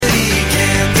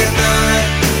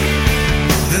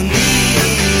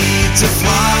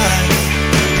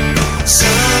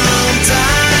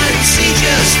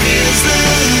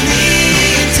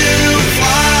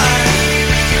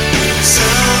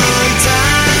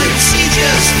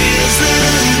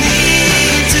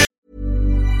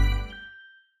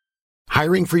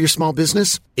Hiring for your small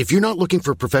business? If you're not looking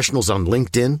for professionals on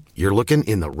LinkedIn, you're looking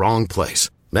in the wrong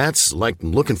place. That's like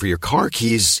looking for your car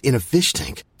keys in a fish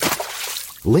tank.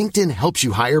 LinkedIn helps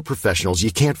you hire professionals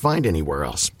you can't find anywhere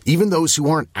else, even those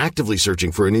who aren't actively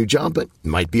searching for a new job but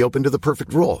might be open to the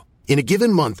perfect role. In a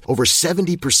given month, over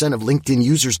 70% of LinkedIn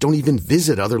users don't even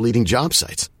visit other leading job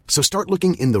sites. So start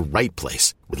looking in the right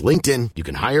place. With LinkedIn, you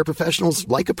can hire professionals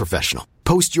like a professional.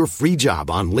 Post your free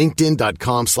job on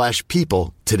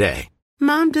linkedin.com/people today.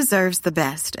 Mom deserves the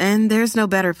best, and there's no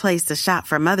better place to shop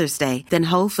for Mother's Day than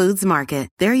Whole Foods Market.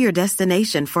 They're your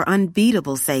destination for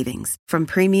unbeatable savings, from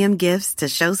premium gifts to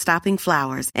show-stopping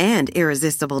flowers and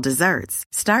irresistible desserts.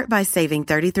 Start by saving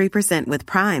 33% with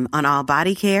Prime on all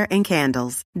body care and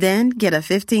candles. Then get a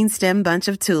 15-stem bunch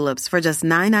of tulips for just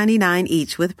 $9.99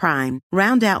 each with Prime.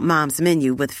 Round out Mom's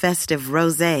menu with festive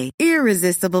rosé,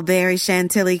 irresistible berry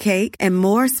chantilly cake, and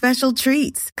more special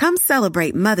treats. Come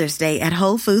celebrate Mother's Day at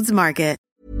Whole Foods Market.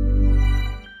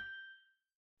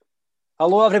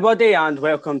 Hello everybody and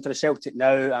welcome to the Celtic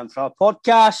Now and For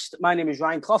podcast. My name is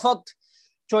Ryan Clifford.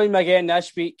 Join me again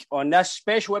this week on this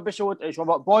special episode is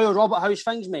Robert Boyle. Robert, how's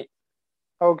things, mate?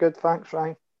 Oh, good, thanks,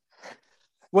 Ryan.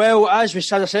 Well, as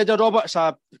I said, Robert, it's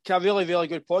a really, really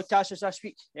good podcast this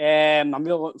week. I'm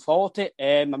really looking forward to it.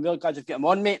 I'm really glad you've got him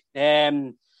on, mate.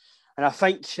 And I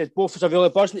think both of us are really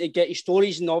buzzing to get his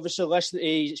stories and obviously listen to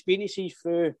his experiences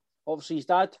through, obviously, his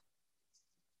dad.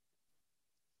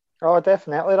 Oh,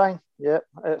 definitely, Ryan. Yep,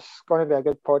 it's going to be a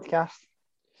good podcast.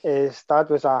 His dad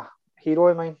was a hero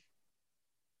of mine.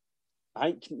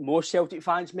 I think most Celtic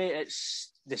fans, mate,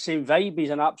 it's the same vibe. He's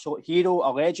an absolute hero,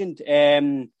 a legend.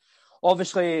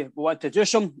 Obviously, we want to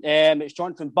introduce him. It's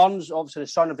Jonathan Burns, obviously the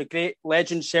son of the great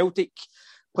legend Celtic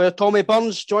player Tommy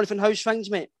Burns. Jonathan, how's things,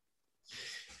 mate?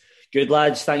 Good,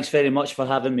 lads. Thanks very much for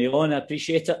having me on. I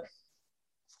appreciate it.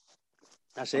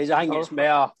 I think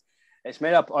it's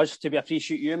made up us to be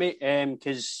appreciate you, mate,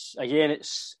 because, again,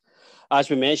 it's,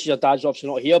 as we mentioned, your dad's obviously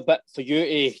not here, but for you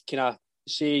to kind of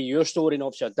say your story and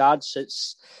obviously your dad's,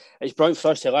 it's brilliant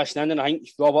for us to listen in, and I think,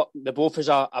 Robert, the both is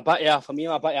a bit of, for me,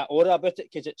 a bit of aura about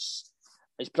it, because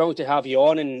it's brilliant to have you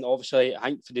on, and obviously, I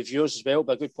think for the viewers as well, it'll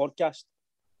be a good podcast.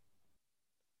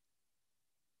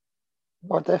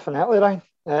 Oh, definitely, Ryan.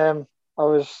 I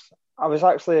was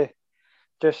actually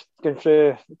just going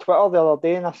through Twitter the other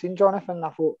day and I seen Jonathan and I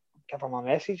thought, give him a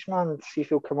message, man, and see if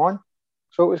he'll come on.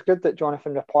 So it was good that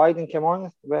Jonathan replied and came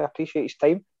on. We appreciate his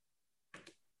time.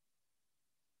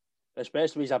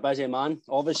 Especially he's a busy man.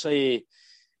 Obviously,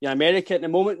 you're in America at the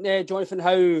moment,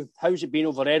 Jonathan. How's it been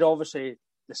over there? Obviously,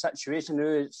 the situation now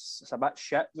it's a bit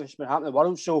shit what's been happening in the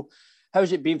world. So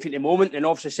how's it been for the moment? And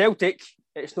obviously Celtic,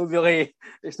 it's not really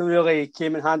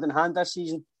came in hand this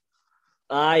season.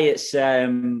 Aye, it's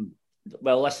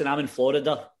well, listen, I'm in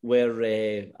Florida,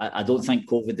 where I don't think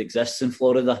COVID exists in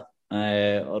Florida, or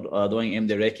I don't think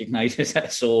anybody recognises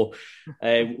it. So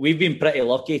we've been pretty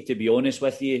lucky, to be honest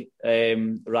with you,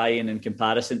 Ryan, in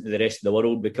comparison to the rest of the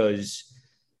world, because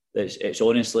it's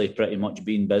honestly pretty much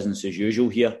been business as usual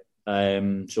here.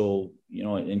 So, you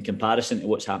know, in comparison to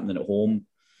what's happening at home,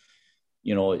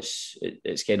 you know, it's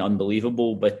kind of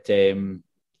unbelievable. But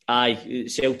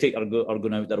Celtic are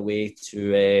going out their way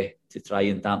to try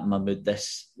and dampen my mood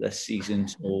this season.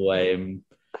 So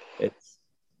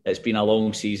it's been a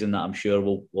long season that I'm sure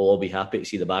we'll all be happy to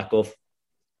see the back of.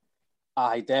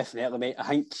 Aye, definitely, mate. I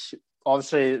think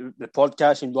obviously the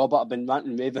podcast and Robert have been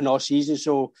ranting raving all season.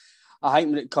 So I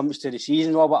think when it comes to the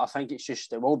season, Robert, I think it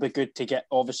will be good to get,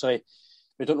 obviously,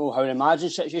 we don't know how the Imagine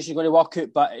situation is going to work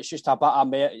out, but it's just a bit of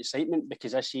more excitement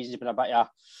because this season's been a bit of,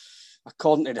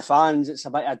 according to the fans, it's a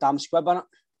bit of a damn squib in it.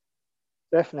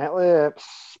 Definitely.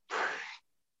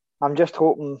 I'm just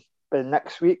hoping by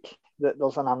next week that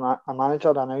there's a manager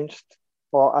announced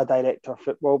or a director of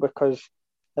football, because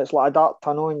it's like a dark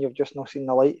tunnel and you've just not seen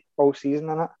the light all season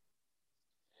in it.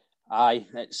 Aye,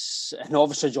 and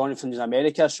obviously Jonathan's in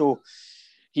America, so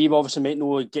he obviously might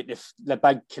not get the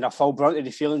big kind of full brunt of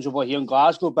the feelings over here in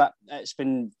Glasgow, but it's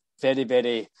been very,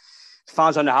 very,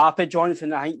 fans are not happy,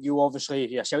 Jonathan. I think you're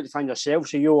a Celtic fan yourself,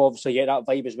 so you obviously get that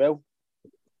vibe as well.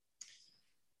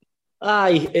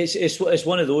 Aye, it's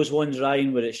one of those ones,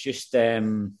 Ryan, where it's just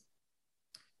it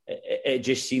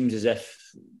just seems as if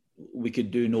we could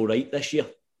do no right this year,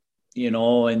 you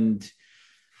know, and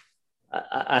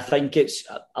I think it's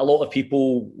a lot of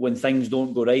people, when things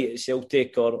don't go right at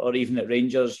Celtic or even at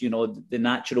Rangers, you know, the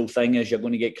natural thing is you're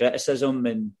going to get criticism,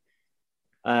 and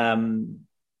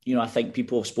you know, I think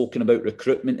people have spoken about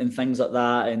recruitment and things like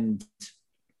that, and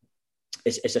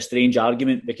it's a strange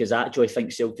argument, because actually I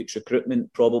think Celtic's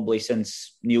recruitment probably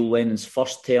since Neil Lennon's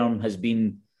first term has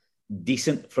been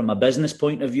decent from a business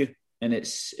point of view. and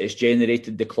it's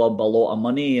generated the club a lot of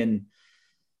money, and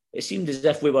it seemed as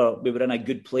if we were in a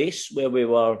good place where we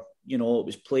were, you know, it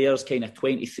was players kind of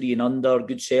 23 and under,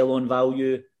 good sell-on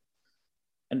value,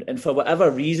 and for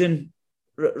whatever reason,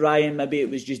 Ryan, maybe it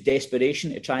was just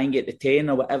desperation to try and get the 10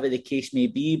 or whatever the case may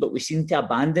be, but we seem to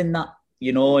abandon that,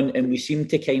 you know, and we seem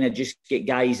to kind of just get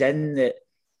guys in that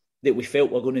we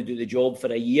felt were going to do the job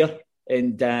for a year.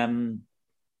 And,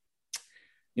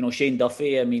 you know, Shane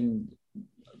Duffy, I mean,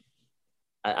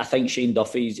 I think Shane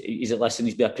Duffy, he's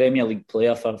been a Premier League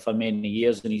player for many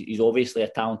years, and he's obviously a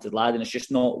talented lad, and it's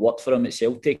just not worked for him at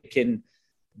Celtic.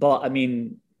 But, I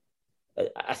mean,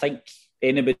 I think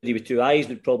anybody with two eyes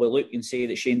would probably look and say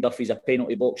that Shane Duffy's a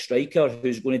penalty box striker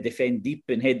who's going to defend deep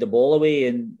and head the ball away.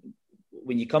 And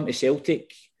when you come to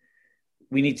Celtic,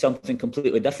 we need something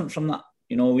completely different from that.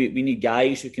 You know, we need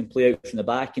guys who can play out from the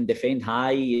back and defend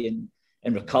high and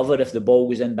recover if the ball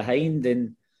was in behind.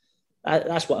 And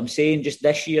that's what I'm saying. Just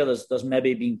this year, there's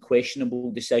maybe been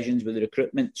questionable decisions with the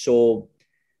recruitment. So,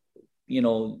 you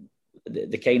know,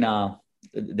 the kind of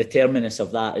the terminus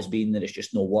of that has been that it's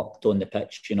just not worked on the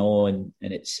pitch, you know, and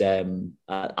it's a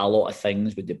lot of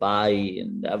things with Dubai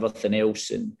and everything else,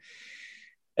 and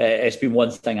it's been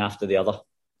one thing after the other.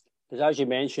 Because as you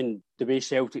mentioned, the way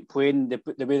Celtic playing,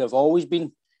 the way they've always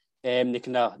been,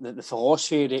 the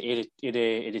philosophy of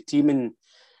the team, and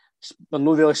they're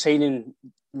not really signing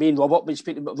main Robert been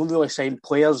speaking, but they're not really signing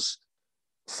players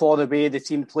for the way the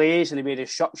team plays and the way the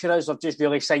structure is. They've just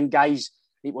really signed guys.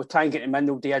 We'll try and get them in,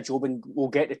 they'll do a job and we'll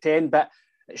get the 10, but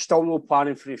it's still no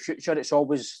planning for the future. It's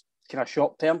always kind of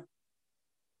short term.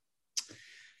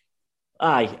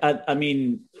 Aye, I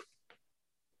mean,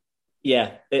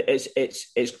 yeah,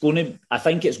 it's going to. I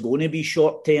think it's going to be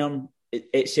short term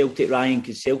at Celtic, Ryan,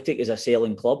 because Celtic is a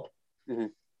selling club,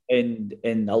 and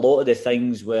a lot of the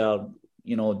things where,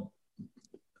 you know,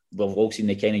 we've all seen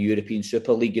the kind of European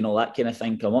Super League, you know, that kind of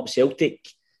thing come up. Celtic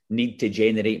need to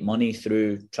generate money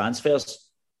through transfers,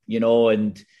 you know,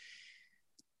 and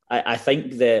I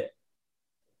think that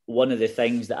one of the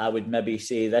things that I would maybe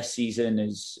say this season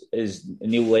is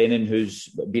Neil Lennon, who's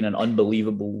been an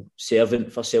unbelievable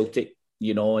servant for Celtic,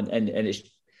 you know, and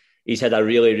he's had a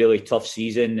really, really tough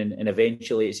season, and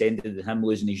eventually it's ended with him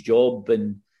losing his job,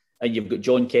 and you've got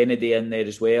John Kennedy in there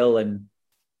as well, and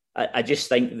I just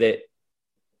think that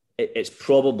it's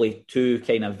probably two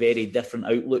kind of very different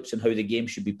outlooks on how the game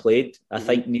should be played. I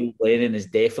think Neil Lennon is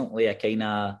definitely a kind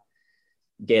of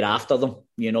get after them,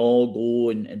 you know,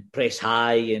 go and press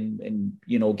high and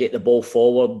you know, get the ball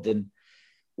forward. And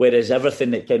whereas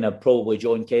everything that kind of probably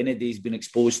John Kennedy's been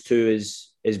exposed to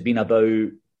has been about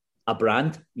a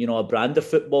brand, you know, a brand of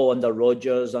football under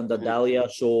Rodgers, under Dahlia.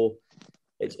 So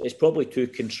it's probably two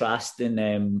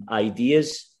contrasting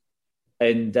ideas.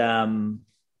 And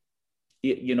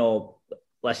you know,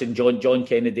 listen, John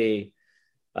Kennedy,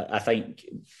 I think,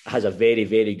 has a very,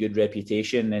 very good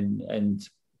reputation, and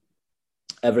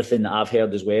everything that I've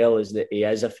heard as well is that he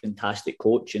is a fantastic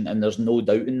coach, and there's no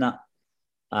doubt in that.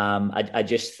 I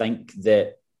just think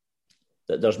that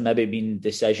there's maybe been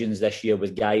decisions this year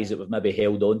with guys that we've maybe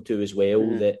held on to as well,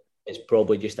 that it's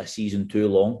probably just a season too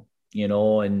long, you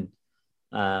know, and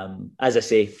as I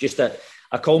say, just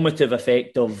a cumulative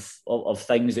effect of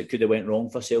things that could have went wrong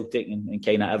for Celtic, and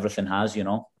kind of everything has, you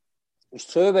know.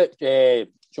 It's true about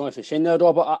Jonathan saying there,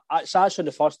 Robert. It's actually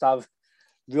the first I've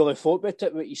really thought about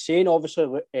it. What he's saying,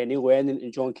 obviously, Neil Lennon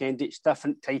and John Kennedy, it's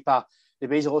different type of the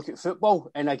ways they look at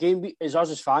football. And again, as us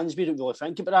as fans, we don't really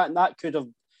think about that. And that could have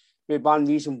been one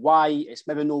reason why it's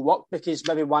maybe no work, because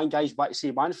maybe one guy's about to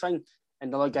say one thing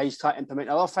and the other guys try to implement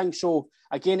another thing. So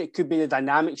again, it could be the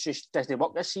dynamics just doesn't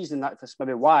work this season. That's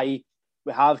maybe why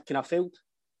we have kind of failed.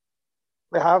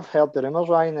 We have heard the rumours,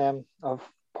 Ryan, of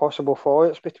possible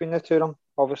fallouts between the two of them.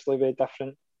 Obviously, very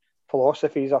different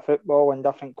philosophies of football and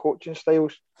different coaching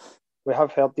styles. We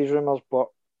have heard these rumours, but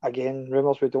again,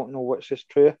 rumours, we don't know which is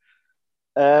true.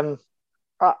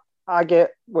 I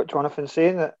get what Jonathan's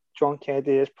saying, that John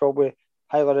Kennedy is probably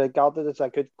highly regarded as a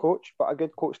good coach, but a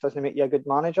good coach doesn't make you a good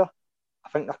manager. I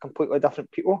think they're completely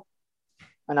different people,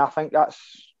 and I think that's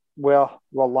where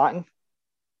we're lacking.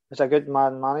 Is a good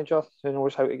manager who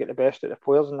knows how to get the best out of the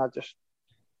players, and I just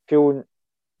feel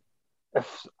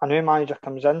if a new manager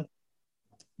comes in,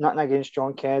 nothing against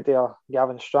John Kennedy or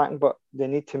Gavin Strachan, but they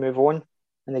need to move on,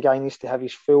 and the guy needs to have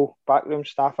his full backroom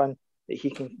staff in that he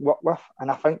can work with.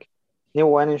 And I think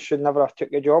Neil Lennon should never have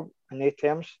took the job in their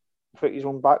terms without his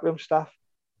own backroom staff.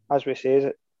 As we say,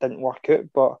 it didn't work out,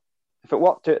 but if it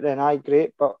worked out, then aye,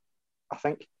 great. But I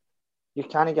think you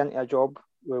can't get into a job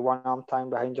with one arm tying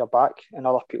behind your back and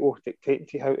other people dictating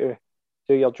to you how to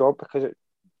do your job, because it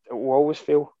will always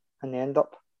fail in the end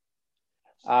up.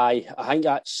 I think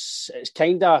it's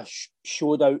kind of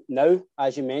showed out now,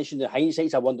 as you mentioned. The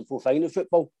hindsight's a wonderful thing in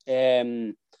football.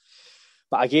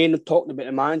 But again, talking about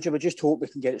the manager, we just hope we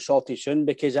can get it sorted soon,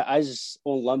 because it is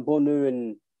on limbo now,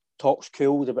 and talk's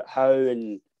cooled about how,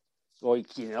 and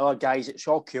like, you know, guys, it's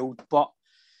all cooled. But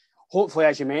hopefully,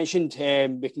 as you mentioned,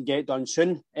 we can get it done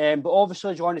soon. But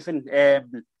obviously, Jonathan,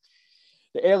 the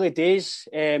early days,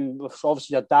 with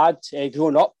obviously your dad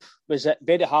growing up, was it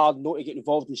very hard not to get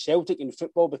involved in Celtic in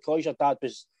football because your dad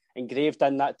was engraved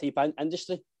in that type of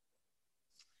industry?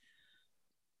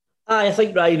 I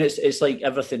think, Ryan, it's like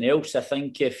everything else. I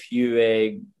think if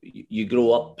you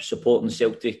grow up supporting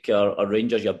Celtic or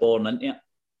Rangers, you're born into it,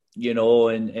 you know,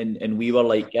 and we were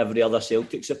like every other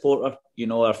Celtic supporter. You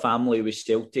know, our family was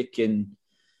Celtic, and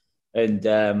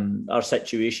our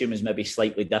situation was maybe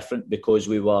slightly different because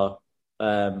we were,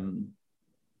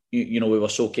 we were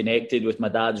so connected with my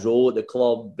dad's role at the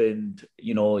club, and,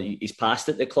 you know, he's past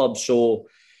at the club. So,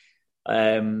 we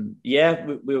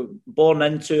were born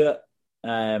into it.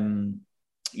 I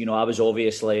was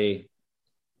obviously,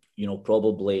 you know,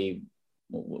 probably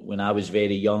when I was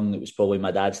very young, it was probably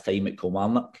my dad's time at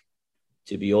Kilmarnock,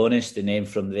 to be honest. And then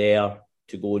from there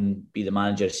to go and be the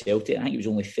manager of Celtic, I think he was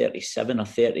only 37 or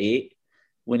 38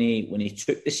 when he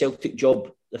took the Celtic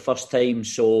job the first time.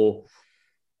 So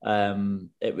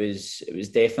it was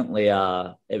definitely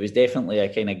a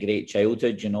kind of great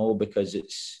childhood, you know, because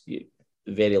it's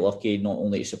very lucky not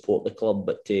only to support the club,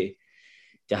 but to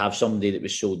have somebody that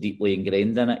was so deeply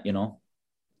ingrained in it, you know.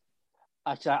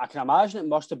 I can imagine it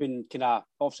must have been kind of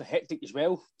obviously hectic as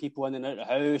well. People in and out of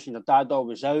the house, and your dad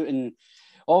always out, and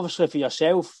obviously for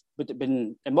yourself,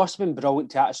 it must have been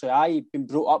brilliant to actually been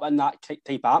brought up in that type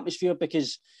of atmosphere,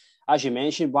 because, as you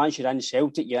mentioned, once you're in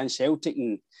Celtic,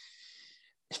 and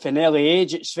from an early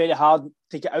age, it's very hard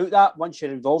to get out that. Once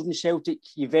you're involved in Celtic,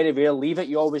 you very rarely leave it.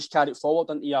 You always carry it forward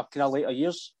into your kind of later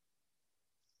years.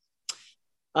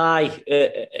 Aye,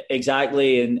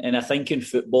 exactly. And I think in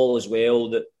football as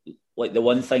well, that like the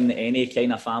one thing that any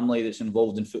kind of family that's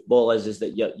involved in football is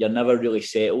that you're never really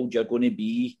settled. You're going to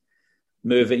be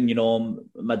moving. You know,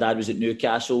 my dad was at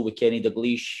Newcastle with Kenny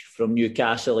Dalglish. From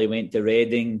Newcastle, he went to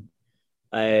Reading.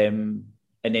 And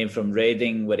then from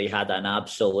Reading, where he had an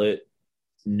absolute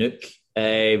nuke,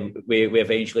 we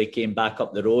eventually came back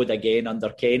up the road again under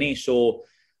Kenny. So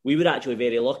we were actually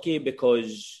very lucky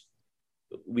because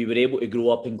we were able to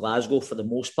grow up in Glasgow for the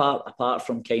most part, apart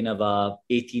from kind of a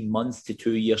 18-month to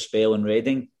 2-year spell in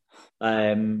Reading. We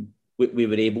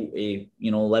were able to,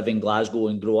 you know, live in Glasgow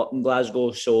and grow up in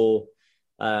Glasgow. So,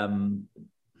 in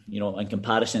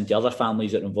comparison to other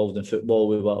families that are involved in football,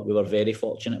 we were very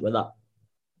fortunate with that.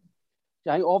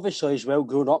 Yeah, I think obviously as well,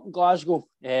 growing up in Glasgow,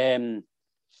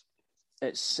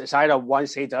 it's either one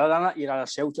side or the other, isn't it? You're either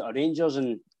Celtic or Rangers,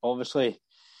 and obviously,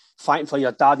 thankfully,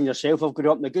 your dad and yourself have grown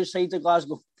up on the good side of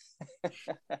Glasgow.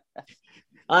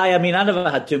 I never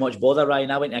had too much bother,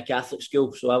 Ryan. I went to a Catholic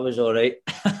school, so I was all right.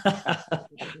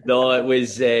 No, it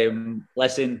was,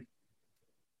 listen,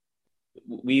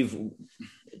 we've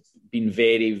been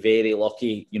very, very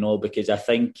lucky, you know, because I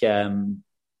think in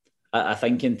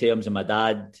terms of my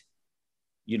dad,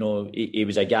 you know, he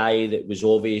was a guy that was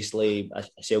obviously a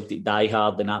Celtic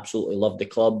diehard and absolutely loved the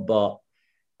club, but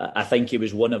I think he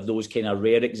was one of those kind of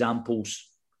rare examples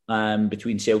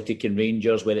between Celtic and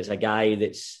Rangers where it's a guy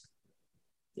that's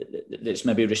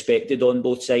maybe respected on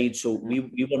both sides. So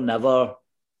we were never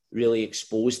really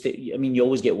exposed to, you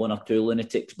always get one or two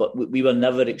lunatics, but we were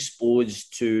never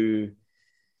exposed to,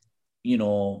 you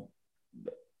know,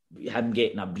 him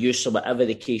getting abuse or whatever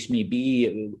the case may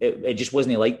be. It just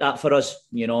wasn't like that for us,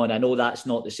 you know, and I know that's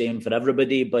not the same for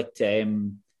everybody, but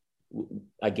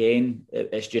again,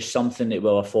 it's just something that we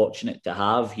were fortunate to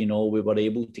have. You know, we were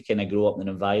able to kind of grow up in an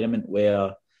environment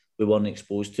where we weren't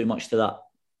exposed too much to that.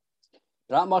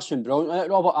 That must have been brilliant,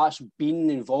 Robert, actually being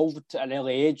involved at an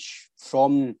early age,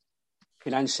 from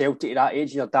being in Celtic at that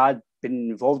age, your dad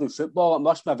being involved in football. It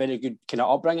must be a very good kind of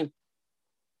upbringing.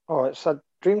 Oh, it's a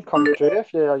dream come true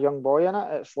if you're a young boy in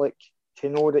it. It's like to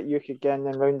know that you could get in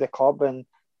and round the club and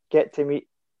get to meet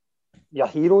your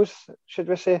heroes, should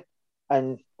we say.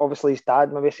 And obviously his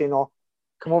dad maybe saying, "Oh,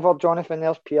 come over, Jonathan,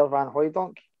 there's Pierre Van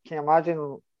Hooijdonk." Can you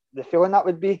imagine the feeling that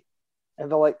would be? It'd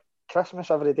be like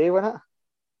Christmas every day, wouldn't it?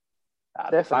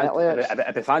 Definitely.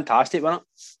 It'd be fantastic, wouldn't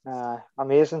it?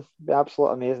 Amazing. It'd be an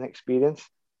absolute amazing experience.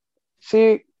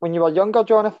 See, when you were younger,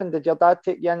 Jonathan, did your dad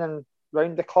take you in and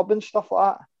round the club and stuff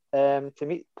like that, to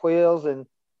meet players and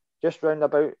just round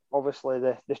about, obviously,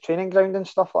 the training ground and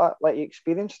stuff like that, let you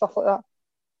experience stuff like that?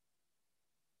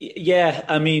 Yeah,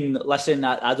 listen,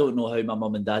 I don't know how my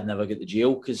mum and dad never got to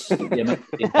jail, because to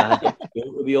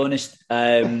be honest.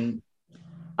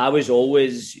 I was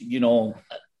always, you know,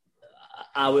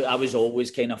 I was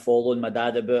always kind of following my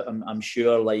dad about. I'm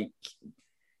sure, like,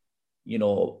 you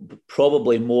know,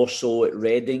 probably more so at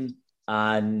Reading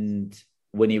and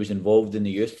when he was involved in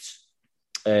the youths.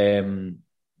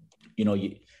 You know,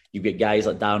 you've got guys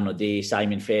like Darren O'Day,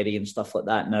 Simon Ferry and stuff like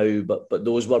that now, but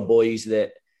those were boys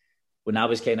that when I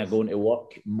was kind of going to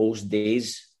work most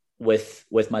days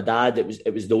with my dad,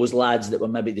 it was those lads that were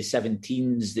maybe the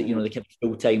 17s that, you know, the kind of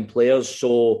full-time players.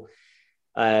 So,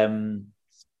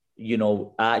 you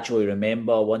know, I actually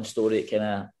remember one story that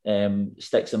kind of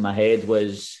sticks in my head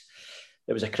was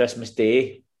it was a Christmas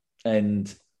day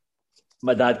and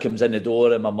my dad comes in the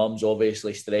door and my mum's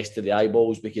obviously stressed to the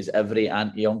eyeballs because every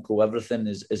auntie, uncle, everything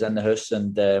is in the house,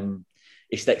 and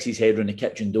he sticks his head around the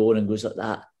kitchen door and goes like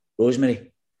that,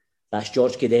 "Rosemary, that's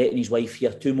George Cadet and his wife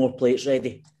here, 2 more plates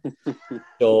ready."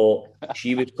 So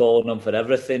she was calling him for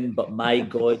everything, but my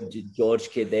God, George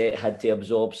Cadet had to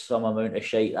absorb some amount of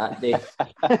shite that day.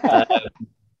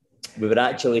 We were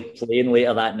actually playing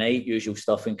later that night, usual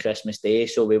stuff on Christmas Day,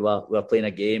 so we were playing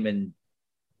a game and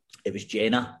it was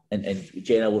Jenna, and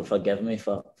Jenna won't forgive me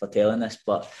for telling this,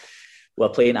 but we were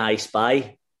playing I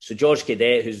Spy. So George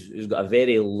Cadet, who's got a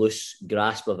very loose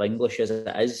grasp of English as it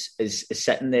is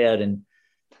sitting there, and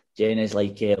Jenna's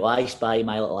like, "Well, I Spy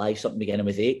my little eye, something beginning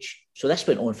with H." So this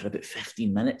went on for about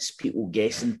 15 minutes, people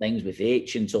guessing things with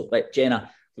H, and so, like,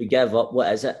 "Jenna, we give up,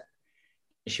 what is it?"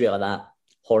 And she went like that,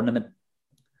 "Ornament."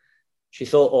 She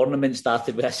thought ornament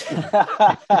started with this.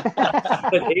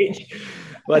 With H.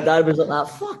 My dad was like that,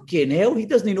 "Fucking hell, he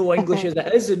doesn't know English as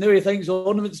it is, and now he thinks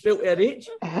ornament spelled with an H."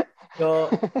 So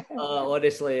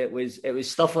honestly, it was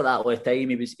stuff like that all the time.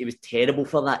 He was terrible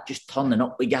for that, just turning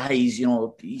up with guys, you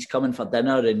know, he's coming for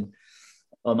dinner, and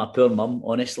my poor mum,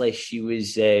 honestly, she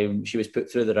was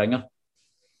put through the ringer.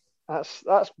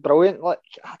 That's brilliant. Like,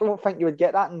 I don't think you would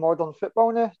get that in modern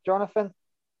football now, Jonathan.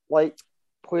 Like,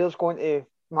 players going to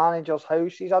managers'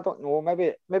 houses. I don't know.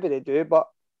 Maybe they do, but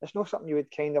it's not something you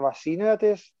would kind of see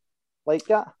nowadays like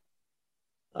that.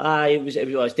 It was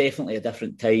definitely a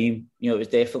different time. You know, it was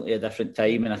definitely a different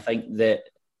time, and I think that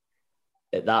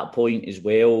at that point as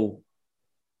well,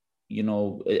 you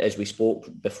know, as we spoke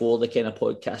before the kind of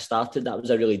podcast started, that was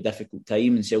a really difficult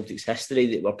time in Celtic's history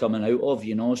that we're coming out of.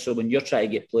 You know, so when you're trying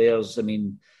to get players, I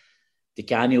mean, Di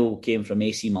Canio came from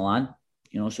AC Milan.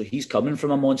 You know, so he's coming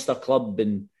from a monster club,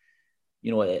 and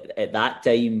you know, at that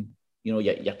time, you know,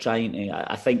 you're trying to.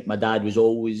 I think my dad was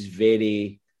always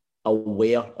very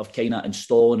aware of kind of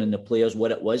installing in the players what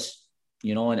it was,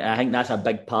 you know, and I think that's a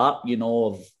big part, you know,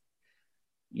 of,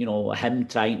 you know, him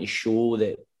trying to show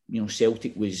that, you know,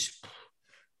 Celtic was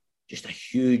just a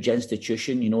huge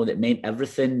institution, you know, that meant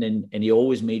everything, and he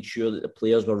always made sure that the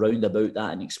players were round about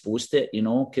that and exposed it, you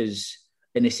know, because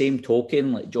in the same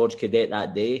token, like George Cadet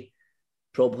that day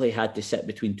probably had to sit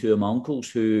between 2 of my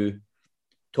uncles who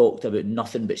talked about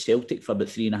nothing but Celtic for about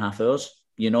 3.5 hours,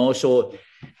 you know. So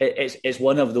it's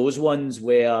one of those ones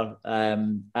where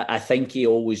I think he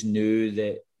always knew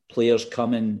that players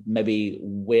coming maybe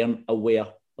weren't aware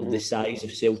of the size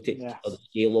of Celtic or the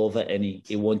scale of it, and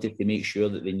he wanted to make sure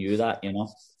that they knew that, you know.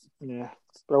 Yeah,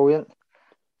 brilliant.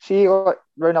 See, like,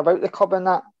 round about the club and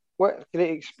that, what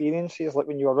great experiences, like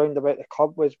when you were round about the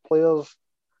club with players?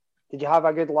 Did you have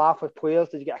a good laugh with players?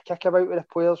 Did you get a kick about with the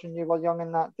players when you were young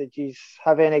and that? Did you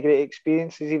have any great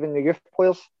experiences, even the youth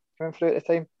players coming through at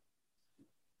the time?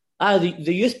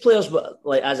 The youth players,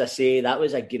 like, as I say, that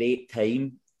was a great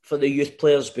time for the youth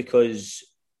players because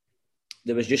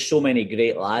there was just so many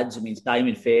great lads. I mean,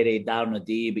 Simon Ferry, Darren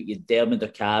O'Day, but you had Dermot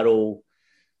O'Carroll,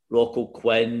 Rocco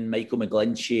Quinn, Michael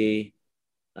McGlinchey,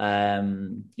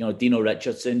 you know, Dino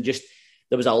Richardson. Just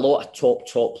there was a lot of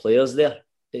top players there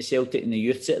at Celtic in the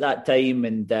youths at that time,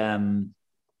 and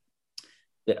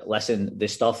listen, the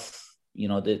stuff, you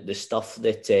know, the stuff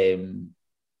that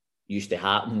used to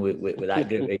happen with that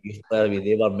group of youth players,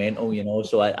 they were mental, you know.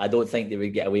 So I don't think they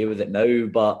would get away with it now.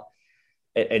 But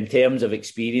in terms of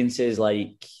experiences,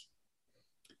 like,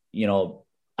 you know,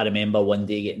 I remember one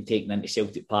day getting taken into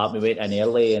Celtic Park. We went in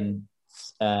early, and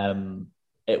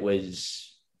it was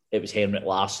Henrik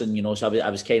Larsson, you know. So I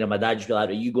was kind of, my dad just be like,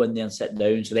 "You go in there and sit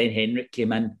down." So then Henrik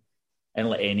came in, and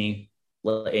like any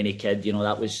kid, you know,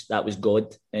 that was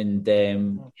God. And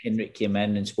Henrik came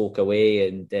in and spoke away,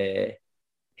 and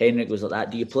Henrik was like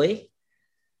that, "Do you play?"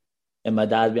 And my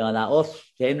dad be like that, "Oh,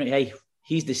 Henrik, hey,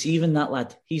 he's deceiving, that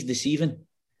lad. He's deceiving."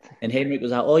 And Henrik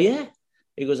was like, "Oh yeah."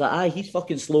 He goes like, "Aye, he's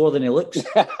fucking slower than he looks."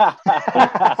 Like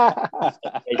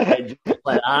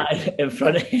that in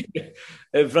front of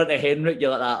Henrik,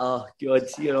 you're like that. Oh God,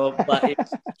 you know. But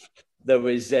there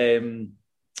was,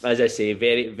 as I say,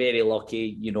 very very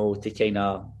lucky, you know, to kind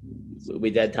of we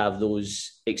did have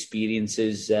those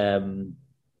experiences,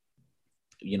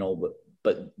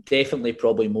 but definitely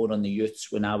probably more on the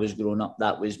youths when I was growing up.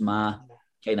 That was my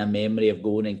kind of memory of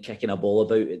going and kicking a ball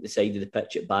about at the side of the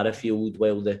pitch at Barrowfield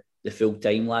while the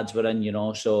full-time lads were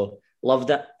in, so loved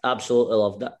it, absolutely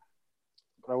loved it.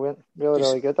 Brilliant,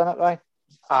 really good, isn't it, Ryan?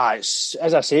 It's,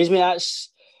 as I say, mate,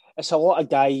 it's a lot of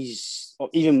guys,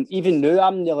 even now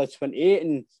I'm nearly 28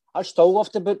 and I still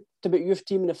love the youth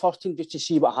team in the first team just to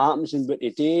see what happens and what they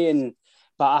do.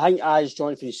 But I think, as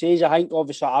Jonathan says, I think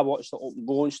obviously I watch the Open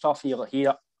Goal and stuff, and you're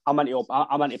here, I'm into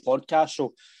podcasts,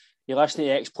 so you listen to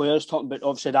ex-players talking about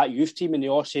obviously that youth team, and they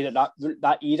all say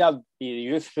that era of the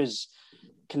youth was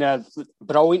kind of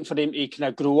brilliant for them to kind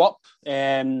of grow up.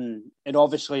 And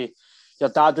obviously your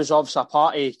dad was obviously a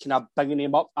part of kind of bringing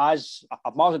them up, as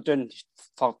I've marked it down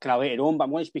for kind of later on, but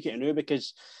I'm going to speak it now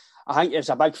because I think it's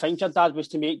a big thing your dad was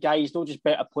to make guys not just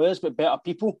better players but better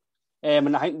people.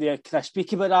 And I think they kind of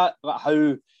speak about that, like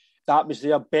how that was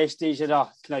their best days of their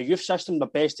kind of youth system, the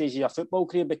best days of their football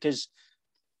career, because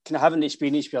kind of having the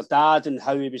experience with your dad and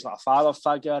how he was like a father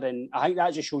figure, and I think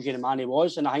that just shows you the man he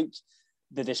was, and I think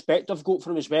the respect I've got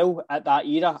for him as well at that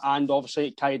era, and obviously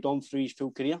it carried on through his full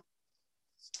career.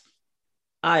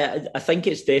 I think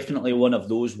it's definitely one of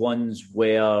those ones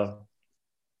where,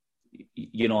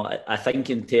 I think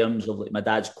in terms of like my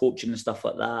dad's coaching and stuff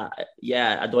like that,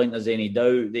 yeah, I don't think there's any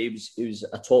doubt that he was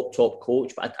a top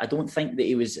coach, but I don't think that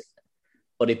he was,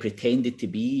 or he pretended to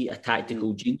be, a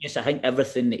tactical genius. I think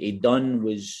everything that he'd done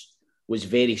was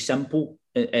very simple,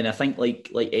 and I think like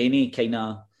any kind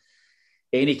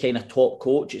of top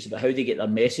coach, it's about how they get their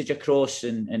message across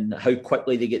and how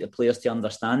quickly they get the players to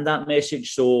understand that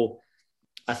message. So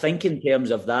I think in terms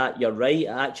of that, you're right.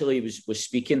 I actually was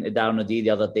speaking to Darren O'Dea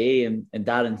the other day, and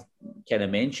Darren kind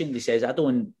of mentioned, he says, I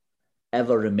don't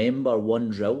ever remember one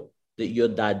drill that your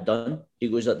dad done. He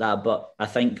goes like that, but I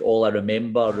think all I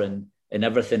remember and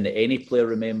everything that any player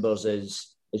remembers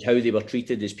is how they were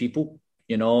treated as people,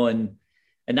 and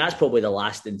that's probably the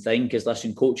lasting thing, because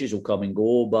listen, coaches will come and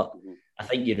go, but I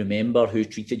think you remember who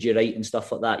treated you right and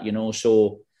stuff like that,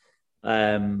 so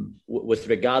with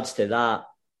regards to that,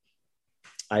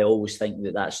 I always think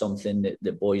that that's something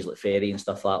that boys like Ferry and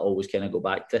stuff like that always kind of go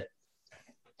back to.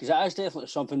 Because that is definitely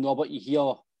something, Robert, you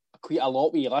hear quite a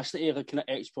lot when you listen to the kind of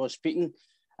ex-players speaking.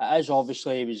 It is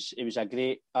obviously, he was a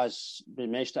great, as we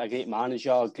mentioned, a great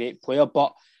manager, a great player,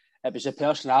 but it was the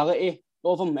personality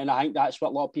of him, and I think that's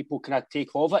what a lot of people kind of take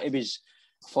of it. He was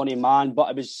a funny man, but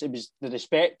it was the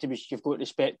respect. You've got to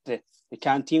respect the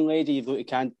canteen lady, you've got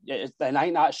to and I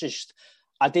think that's just,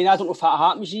 I don't know if that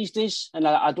happens these days, and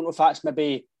I don't know if that's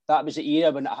maybe, that was the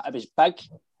era when it was big,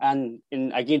 and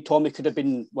again, Tommy could have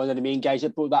been one of the main guys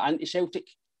that brought that into Celtic.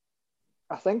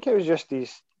 I think it was just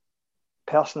his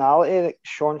personality that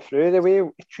shone through. The way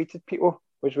he treated people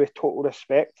was with total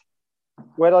respect.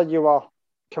 Whether you were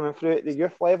coming through at the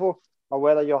youth level or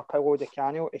whether you're Paolo Di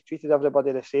Canio, he treated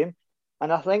everybody the same.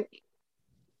 And I think,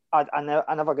 I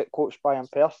never get coached by him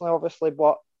personally, obviously,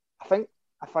 but I think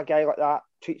if a guy like that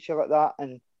treats you like that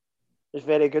and is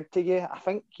very good to you, I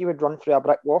think he would run through a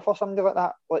brick wall for somebody like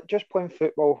that. Like, just playing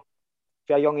football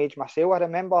for a young age myself, I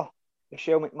remember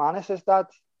Michelle McManus's dad.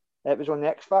 It was on the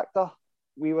X Factor.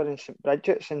 We were in St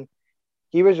Bridget's and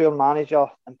he was our manager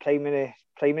in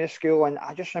primary school, and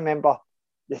I just remember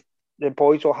the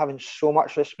boys all having so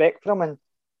much respect for him, and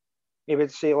he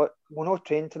would say, look, we'll not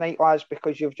train tonight, lads,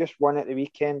 because you've just won at the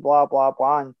weekend, blah, blah,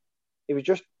 blah. And he was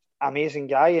just an amazing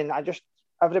guy, and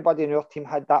everybody in our team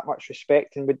had that much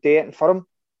respect and would do it. And for him,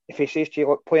 if he says to you,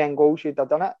 look, play in goals, you'd have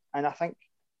done it. And I think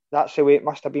that's the way it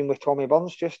must have been with Tommy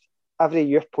Burns. Just every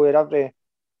youth player, every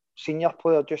senior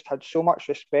player just had so much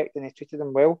respect and he treated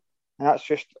them well. And that's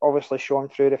just obviously shown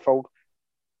through the full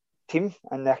team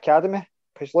and the academy.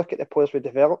 Because look at the players we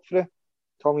developed through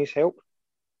Tommy's help.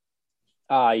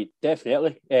 Aye,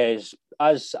 definitely. As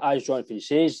Jonathan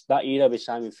says, that era with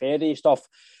Simon Ferry and stuff,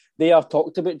 they have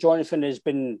talked about Jonathan has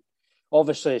been,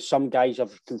 obviously some guys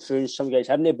have come through and some guys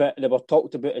haven't, but they were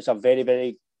talked about as a very,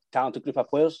 very talented group of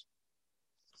players.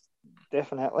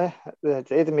 Definitely. They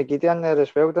had Eddie McGeady in there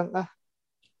as well, didn't they?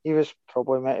 He was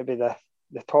probably meant to be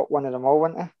the top one of them all,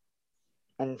 wasn't he?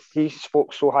 And he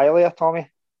spoke so highly of Tommy.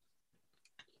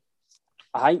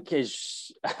 I think,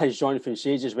 as Jonathan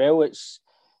says as well,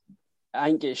 I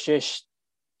think it's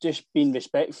just being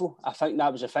respectful. I think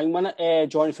that was the thing, wasn't it?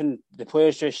 Jonathan, the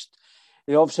players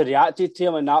they obviously reacted to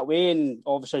him in that way, and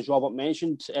obviously, as Robert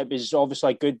mentioned, it was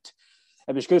obviously good.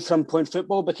 It was good for him playing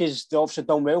football because they obviously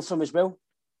done well for him as well.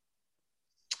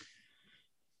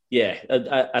 Yeah,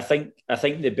 I think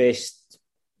the best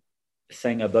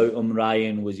thing about him,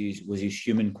 Ryan, was his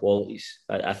human qualities.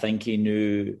 I think he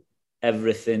knew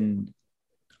everything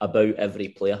about every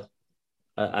player.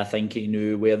 I think he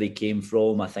knew where they came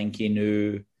from. I think he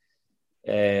knew,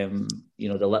 the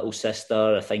little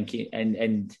sister. I think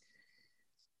I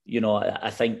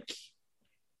think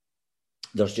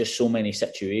there's just so many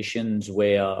situations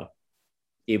where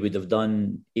he would have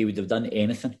done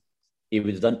anything. He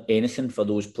would have done anything for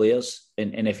those players.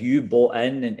 And if you bought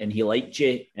in and he liked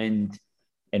you, and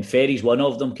Ferry's one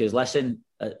of them, because listen,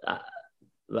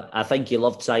 I think he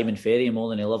loved Simon Ferry more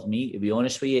than he loved me, to be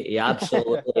honest with you. He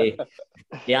absolutely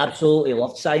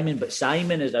loved Simon. But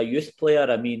Simon, as a youth player,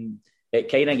 I mean,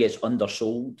 it kind of gets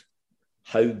undersold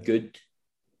how good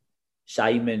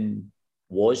Simon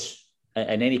was.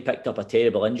 And then he picked up a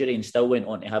terrible injury and still went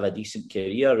on to have a decent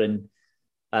career. And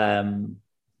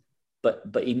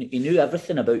but he knew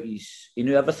everything about his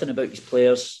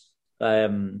players,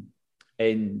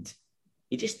 and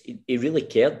he really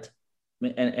cared.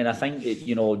 And I think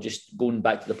that, just going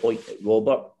back to the point that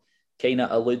Robert kind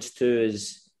of alludes to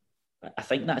is, I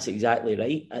think that's exactly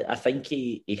right. I think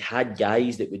he had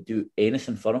guys that would do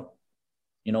anything for him,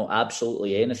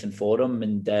 absolutely anything for him.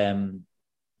 And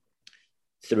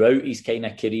throughout his kind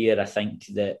of career, I think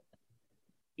that,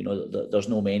 there's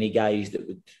no many guys that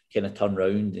would kind of turn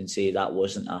around and say that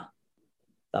wasn't a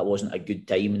good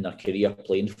time in their career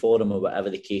playing for him, or whatever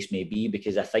the case may be,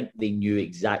 because I think they knew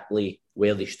exactly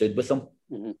where they stood with him.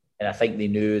 Mm-hmm. And I think they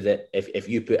knew that if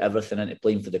you put everything into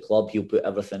playing for the club, he'll put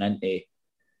everything into,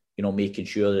 making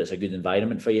sure that it's a good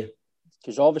environment for you.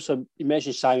 Because obviously, you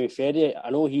mentioned Simon Ferry. I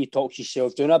know he talks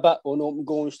himself down a bit on open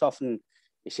goal and stuff, and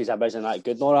he says I wasn't that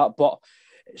good and all that, but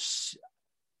it's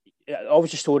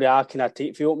obviously the story I kind of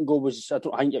take for open goal was, I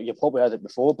think you probably heard it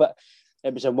before, but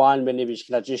it was the one when he was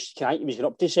I think he was going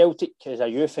up to Celtic as a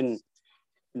youth, and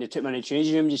when they took him in the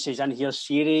changing rooms, he says, in here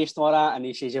serious and all that, and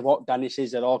he says he walked in, he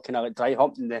says they're all kind of like dry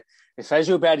humped, and the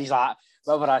physio bed, he's like,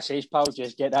 whatever I says, pal,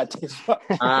 just get that to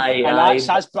aye.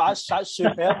 That's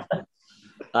superb.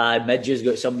 Midge has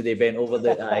got somebody bent over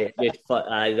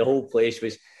the whole place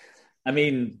was, I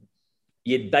mean,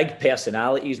 you had big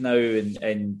personalities now,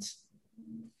 and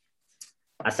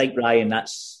I think, Ryan,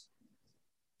 that's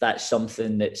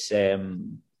something that's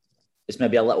it's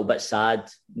maybe a little bit sad.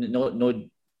 No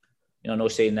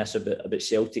saying this about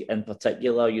Celtic in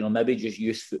particular. Maybe just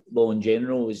youth football in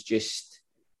general is just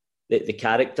the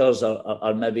characters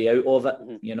are maybe out of it.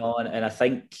 Mm-hmm. And I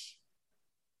think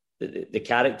the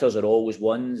characters are always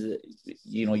ones that,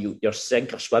 you're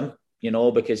sink or swim.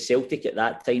 Because Celtic at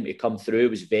that time to come through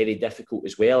was very difficult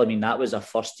as well. I mean, that was a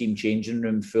first team changing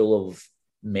room full of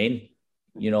men.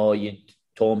 You'd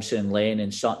Thompson,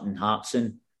 Lennon, Sutton,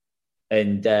 Hartson,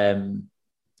 and it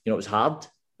was hard.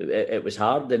 It was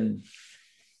hard, and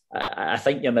I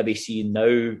think you're maybe seeing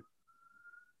now.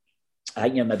 I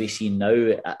think you're maybe seeing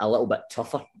now a little bit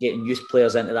tougher getting youth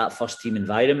players into that first team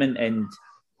environment, and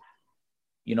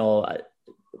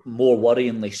more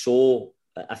worryingly so,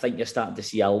 I think you're starting to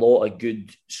see a lot of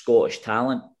good Scottish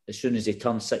talent as soon as they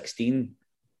turn 16.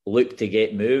 Look to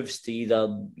get moves to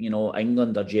either,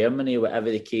 England or Germany, whatever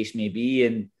the case may be.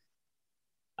 And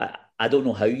I don't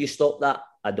know how you stop that.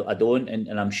 I don't.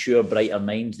 And I'm sure brighter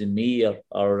minds than me are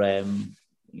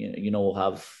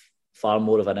have far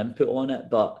more of an input on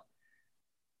it. But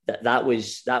that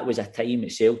was a time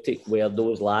at Celtic where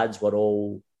those lads were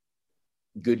all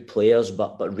good players,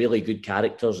 but really good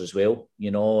characters as well,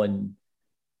 and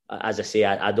as I say,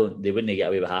 they wouldn't get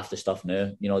away with half the stuff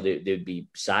now. They'd be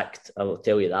sacked, I will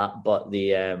tell you that. But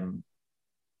they've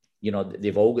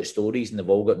all got stories and they've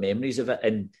all got memories of it.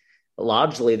 And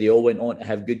largely they all went on to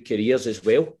have good careers as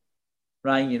well,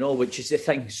 Ryan, which is the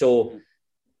thing. So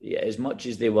yeah, as much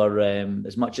as they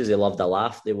loved a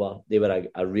laugh, they were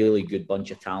a really good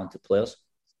bunch of talented players.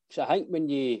 So I think when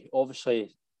you,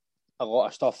 obviously, a lot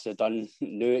of stuff they've done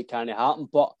knew it can't happen,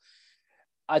 but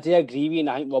I do agree with you, and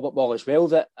I think Robert will as well,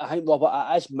 that I think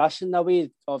Robert is missing the way,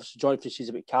 obviously, Jonathan says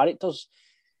about characters.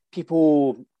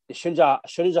 People, as soon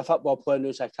as a football player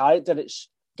knows a character, it's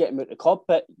getting out the club,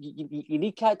 but you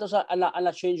need characters in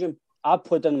a change room. I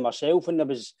played in myself when there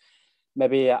was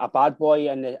maybe a bad boy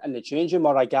in the change room,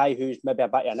 or a guy who's maybe a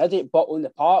bit of an idiot, but on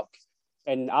the park,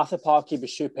 in Arthur Park, he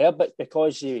was superb, but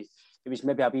because he was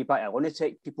maybe a wee bit of a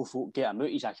lunatic, people thought, get him out,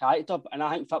 he's a character, and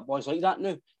I think football's like that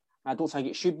now. I don't think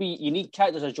it should be. You need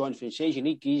characters, as Jonathan says. You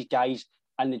need these guys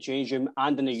in the change room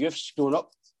and in the youths growing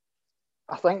up.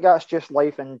 I think that's just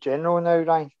life in general now,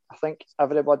 Ryan. I think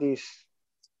everybody's,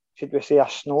 should we say, a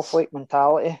snowflake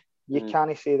mentality. You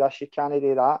can't say this, you can't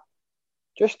do that.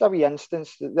 Just a wee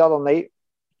instance, the other night,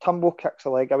 Turnbull kicks a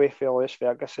leg away for Lewis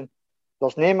Ferguson.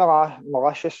 There's no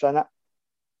malicious in it,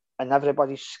 and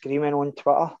everybody's screaming on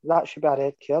Twitter, that should be a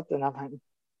red card. And I'm thinking,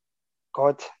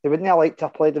 God, they wouldn't have liked to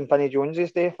have played in Vinnie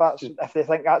Jones's day if they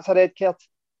think that's a red card.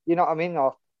 You know what I mean?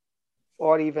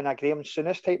 Or even a Graham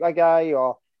Souness type of guy,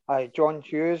 or John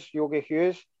Hughes, Yogi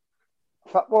Hughes.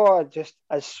 Football just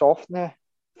is soft now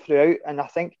throughout, and I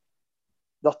think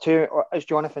they're too, as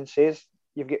Jonathan says,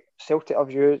 you've got Celtic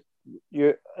have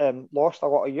lost a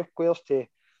lot of youth players to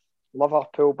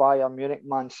Liverpool, Bayern Munich,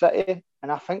 Man City,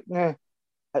 and I think now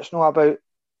it's not about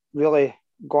really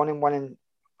going and winning.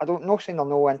 I don't know, saying they're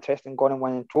no interest in going and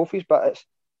winning trophies, but it's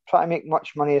trying to make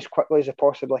much money as quickly as they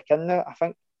possibly can now. I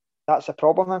think that's a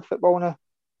problem in football now.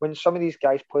 When some of these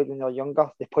guys played when they were younger,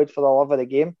 they played for the love of the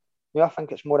game. Now I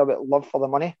think it's more about love for the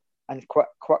money and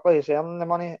quickly as earning the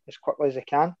money as quickly as they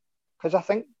can. Because I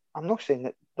think, I'm not saying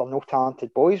that they're no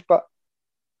talented boys, but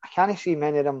I can't see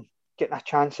many of them getting a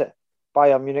chance at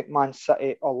Bayern Munich, Man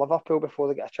City or Liverpool before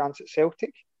they get a chance at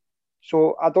Celtic.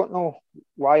 So I don't know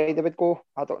why they would go.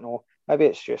 I don't know. Maybe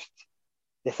it's just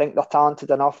they think they're talented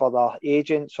enough, or their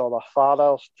agents or their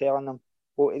fathers telling them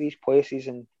go to these places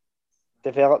and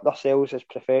develop themselves as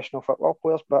professional football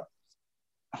players. But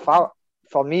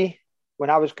for me, when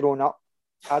I was growing up,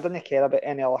 I didn't care about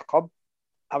any other club.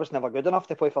 I was never good enough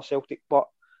to play for Celtic. But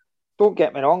don't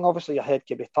get me wrong, obviously your head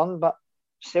could be turned. But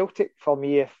Celtic, for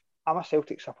me, if I'm a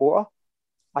Celtic supporter,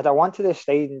 I'd have wanted to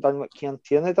stay and done what Kieran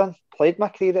Tierney done, played my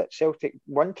career at Celtic,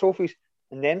 won trophies,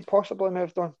 and then possibly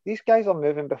moved on. These guys are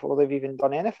moving before they've even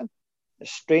done anything.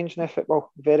 It's strange now,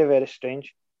 football. Very, very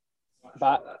strange.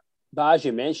 But as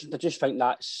you mentioned, I just think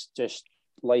that's just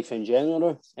life in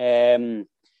general. I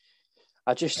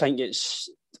just think as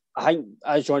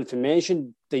Jonathan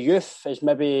mentioned, the youth is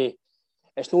maybe,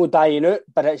 it's not dying out,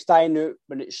 but it's dying out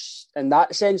when it's in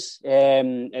that sense.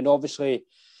 And obviously,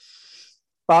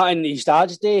 back in his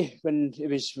dad's day, when it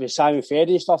was with Simon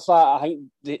Ferry and stuff like that, I think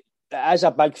it is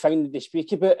a big thing that they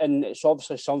speak about, and it's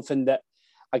obviously something that,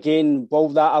 again, will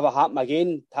that ever happen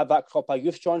again? Have that crop of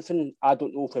youth, Jonathan? I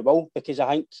don't know if it will, because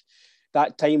I think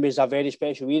that time was a very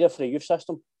special era for the youth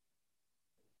system.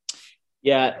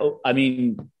 Yeah, I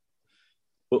mean,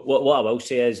 what I will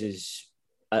say is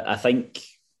I think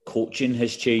coaching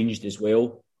has changed as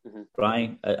well,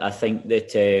 Brian. I think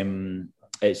that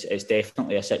it's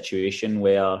definitely a situation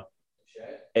where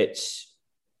it's,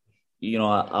 you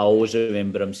know, I always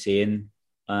remember him saying,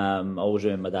 I always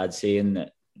remember my dad saying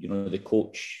that, you know, the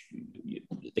coach,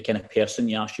 the kind of person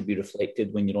you are should be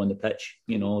reflected when you're on the pitch,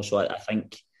 you know. So I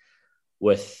think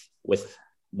with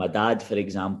my dad, for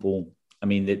example, I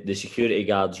mean, the security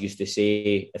guards used to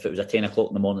say, if it was a 10 o'clock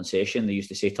in the morning session, they used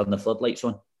to say, turn the floodlights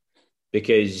on,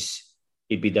 because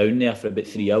he'd be down there for about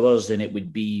 3 hours and it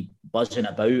would be buzzing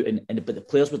about, but the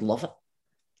players would love it.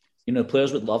 You know,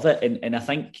 players would love it. And I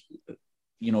think,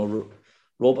 you know,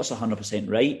 Robert's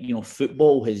 100% right. You know,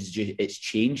 football it's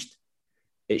changed.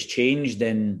 It's changed,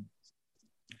 and,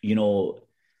 you know,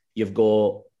 you've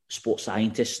got sports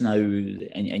scientists now,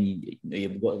 and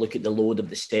you've got to look at the load of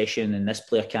the session, and this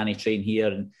player can't train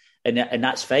here, and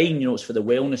that's fine. You know, it's for the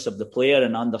wellness of the player,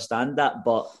 and I understand that,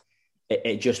 but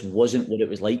it just wasn't what it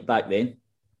was like back then.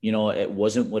 You know, it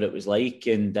wasn't what it was like,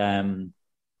 and there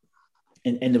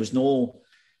was no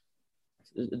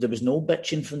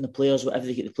bitching from the players. Whatever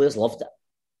the players loved it.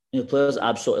 You know, the players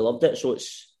absolutely loved it. So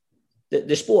it's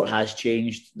the sport has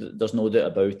changed. There's no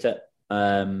doubt about it.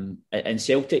 And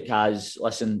Celtic has,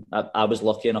 listen, I was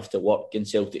lucky enough to work in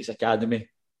Celtic's academy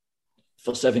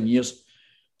for 7 years.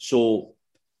 So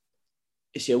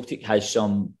Celtic has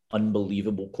some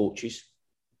unbelievable coaches.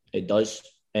 It does.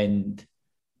 And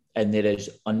there is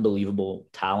unbelievable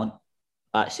talent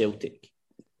at Celtic.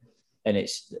 And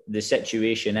it's the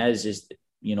situation is,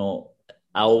 you know,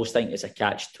 I always think it's a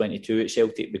catch-22 at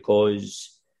Celtic,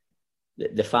 because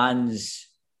the fans,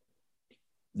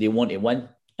 they want to win,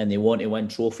 and they want to win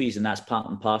trophies, and that's part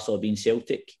and parcel of being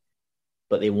Celtic.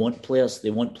 But they want players. They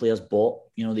want players bought.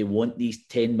 You know, they want these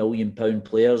 £10 million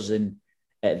players. And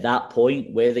at that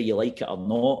point, whether you like it or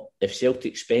not, if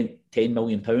Celtic spent £10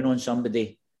 million on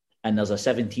somebody and there's a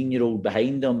 17-year-old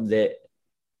behind them that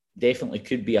definitely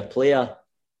could be a player,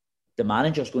 the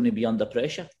manager's going to be under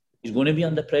pressure. He's going to be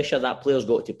under pressure. That player's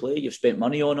got to play. You've spent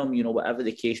money on him, you know, whatever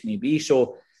the case may be.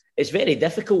 So it's very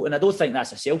difficult. And I don't think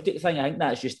that's a Celtic thing. I think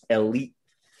that's just elite.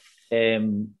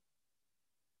 To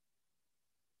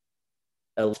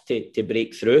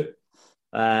break through.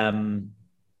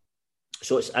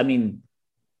 So it's, I mean,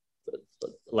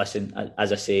 listen,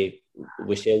 as I say,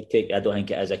 with Celtic, I don't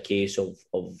think it is a case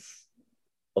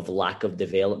of lack of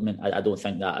development. I don't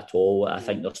think that at all. I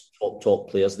think there's top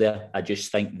players there. I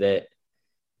just think that,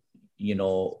 you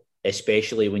know,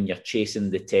 especially when you're chasing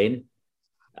the 10,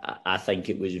 I think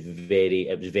it was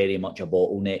very much a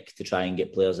bottleneck to try and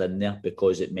get players in there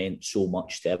because it meant so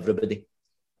much to everybody.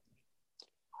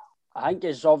 I think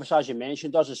it's obviously, as you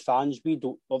mentioned, us as fans, we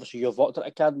don't, obviously you've worked at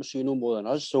academy, so you know more than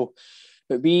us. So,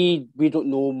 but we don't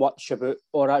know much about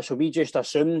all that, so we just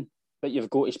assume that you've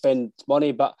got to spend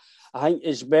money. But I think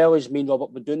as well as me and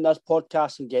Robert were doing this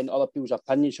podcast and getting other people's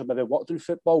opinions who maybe worked in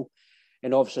football,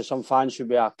 and obviously some fans who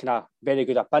were kind of very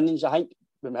good opinions. I think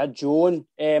when we had Joe on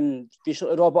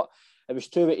recently, Robert, it was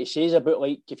true what he says about,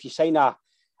 like, if you sign a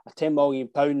 £10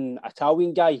 million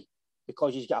Italian guy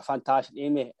because he's got a fantastic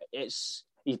name, he's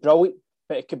brilliant,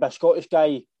 but it could be a Scottish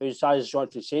guy who's, as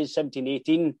Jonathan says, 17,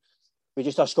 18, with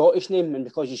just a Scottish name, and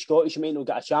because he's Scottish, he might not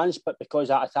get a chance, but because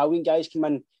that Italian guy's come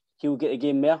in, he'll get a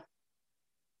game there.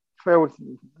 Well,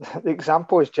 the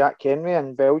example is Jack Henry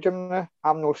in Belgium now.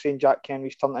 I'm not saying Jack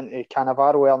Henry's turned into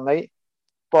Cannavaro overnight,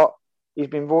 but he's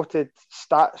been voted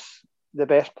stats the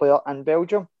best player in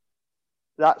Belgium.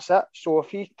 That's it. So if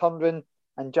he turned in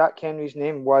and Jack Henry's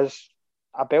name was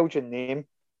a Belgian name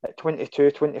at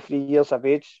 22, 23 years of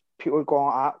age, people would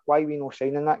go, why are we not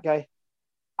signing that guy?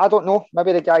 I don't know.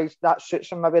 Maybe the guy, that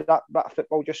suits him. Maybe that bit of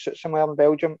football just suits him well in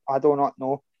Belgium. I do not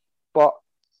know. But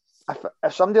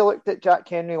if somebody looked at Jack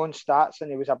Henry on stats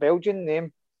and he was a Belgian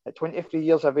name at 23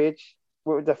 years of age,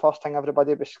 what would the first thing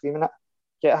everybody be screaming at?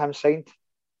 Get him signed.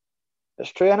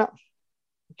 It's true, innit?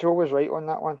 Joe was right on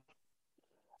that one.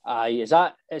 Aye, is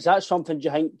that something, do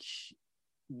you think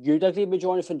you'd agree with,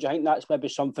 Jonathan? Do you think that's maybe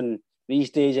something these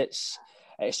days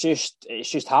it's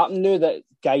just happened now that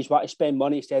guys want to spend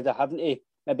money instead of having to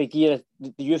maybe give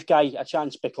the youth guy a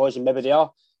chance because maybe they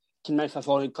are coming out from a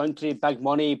foreign country, big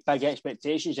money, big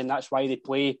expectations, and that's why they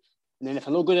play. And then if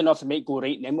they're not good enough, they might go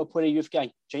right and then we'll play a youth guy.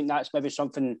 Do you think that's maybe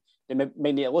something they might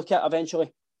need to look at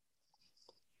eventually?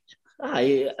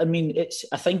 I mean,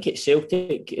 I think at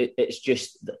Celtic, it's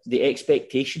just the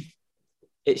expectation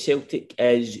at Celtic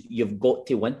is you've got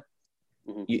to win.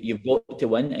 Mm-hmm. You've got to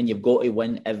win, and you've got to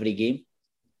win every game.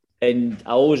 And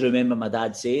I always remember my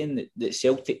dad saying that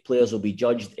Celtic players will be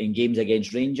judged in games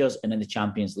against Rangers and in the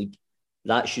Champions League.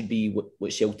 That should be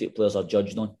what Celtic players are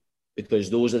judged on, because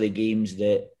those are the games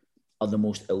that are the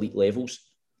most elite levels.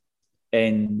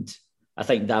 And I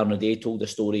think Darren O'Day told a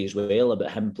story as well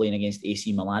about him playing against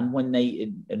AC Milan one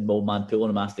night and Mulman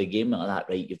pulling him after the game like that.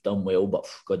 Right, you've done well, but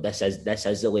God, this is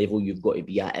the level you've got to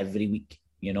be at every week,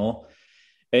 you know.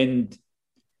 And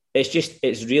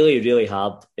it's really, really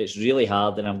hard. It's really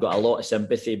hard, and I've got a lot of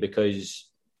sympathy because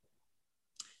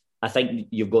I think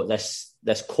you've got this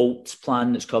Colts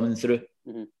plan that's coming through,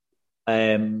 mm-hmm.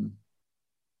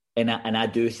 And I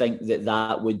do think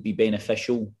that would be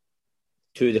beneficial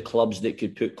to the clubs that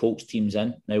could put Colts teams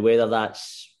in. Now, whether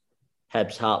that's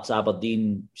Hibs, Hearts,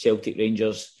 Aberdeen, Celtic,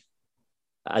 Rangers,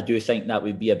 I do think that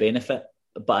would be a benefit.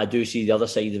 But I do see the other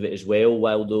side of it as well,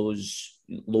 while those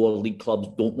lower league clubs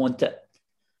don't want it.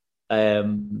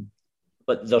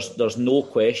 But there's no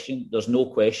question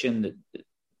that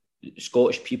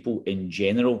Scottish people in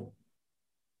general,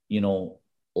 you know,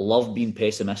 love being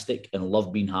pessimistic and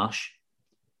love being harsh.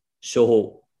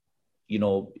 So, you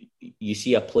know, you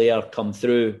see a player come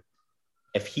through,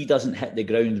 if he doesn't hit the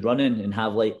ground running and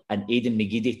have like an Aidan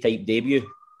McGeady type debut,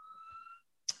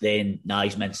 then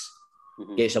he's mince.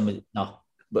 Mm-hmm. Get somebody,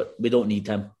 but we don't need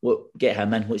him. Get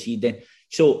him in. What's he doing?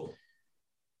 So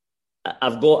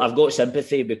I've got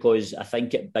sympathy because I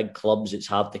think at big clubs it's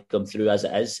hard to come through as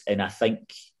it is, and I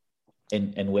think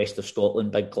in west of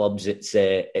Scotland, big clubs,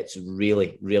 it's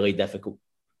really, really difficult.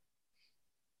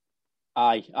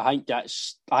 Aye, I think you've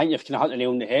kind of hit the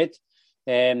nail on the head.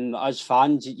 As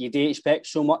fans, you do expect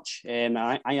so much.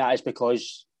 I think that is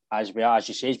because, as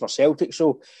you say, we're Celtic,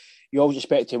 so you always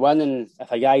expect to win. And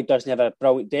if a guy doesn't have a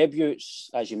brilliant debut,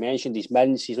 as you mentioned, he's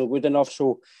mince, he's not good enough.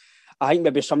 So I think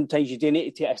maybe sometimes you do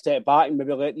need to take a step back and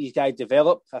maybe let these guys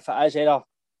develop. If it is either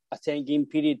a 10-game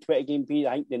period, 20-game period,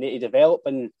 I think they need to develop.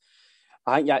 And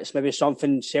I think that's maybe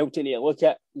something Celtic need to look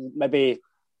at. Maybe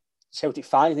Celtic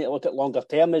fans need to look at longer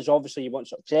term, as obviously you want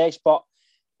success, but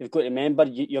you've got to remember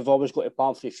you've always got to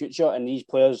plan for the future, and these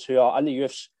players who are in the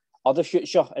youths are the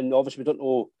future. And obviously we don't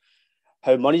know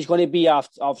how money's going to be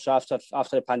after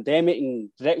the pandemic and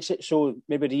Brexit, so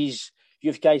maybe these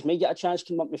youth guys might get a chance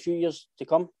coming up in a few years to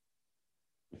come.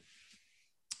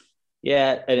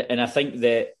 Yeah, and I think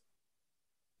that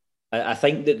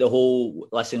the whole,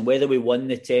 listen, whether we won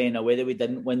the 10 or whether we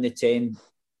didn't win the 10,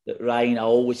 that Ryan, I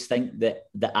always think that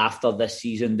after this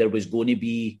season there was going to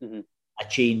be mm-hmm. a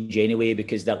change anyway,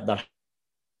 because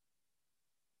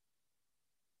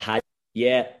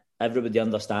everybody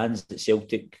understands that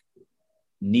Celtic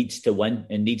needs to win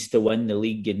and needs to win the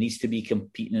league and needs to be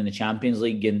competing in the Champions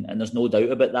League, and there's no doubt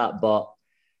about that. But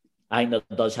I think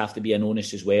there does have to be an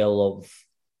onus as well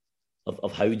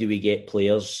of how do we get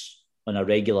players on a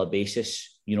regular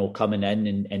basis, coming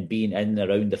in and being in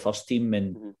around the first team.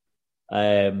 And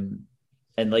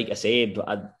like I said,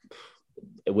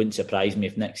 it wouldn't surprise me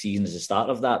if next season is the start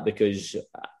of that, because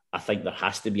I think there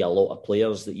has to be a lot of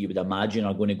players that you would imagine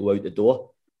are going to go out the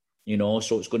door,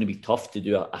 so it's going to be tough to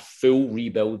do a full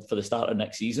rebuild for the start of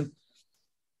next season.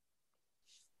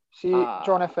 See,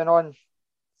 Jonathan,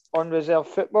 on reserve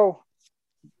football,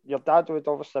 your dad would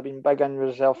obviously have been big in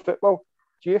reserve football.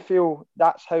 Do you feel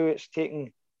that's how it's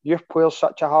taken youth players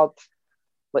such a hard,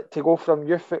 to go from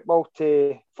youth football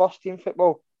to first team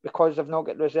football, because they've not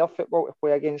got reserve football to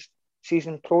play against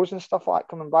seasoned pros and stuff like that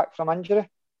coming back from injury?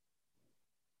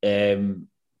 I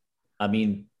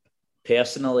mean,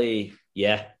 personally,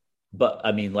 yeah. But,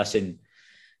 I mean, listen,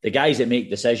 the guys that make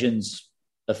decisions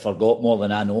have forgot more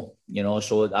than I know,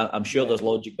 so I'm sure there's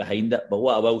logic behind it. But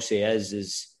what I will say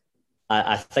is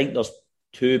I think there's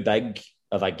too big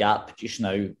of a gap just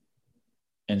now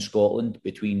in Scotland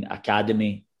between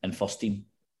academy and first team.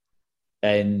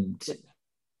 And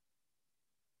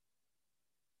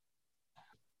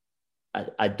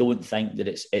I don't think that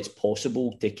it's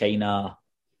possible to kind of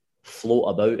float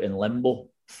about in limbo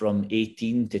from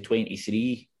 18 to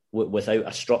 23 without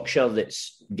a structure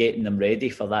that's getting them ready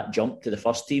for that jump to the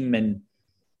first team. And,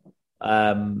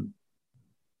 I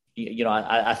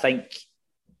think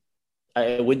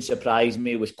it wouldn't surprise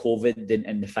me with COVID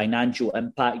and the financial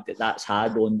impact that's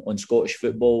had on Scottish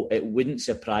football. It wouldn't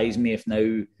surprise me if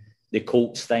now the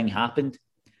Colts thing happened,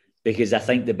 because I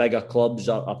think the bigger clubs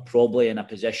are probably in a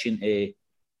position to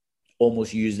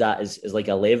almost use that as like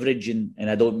a leverage. And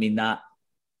I don't mean that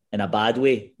in a bad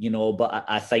way, but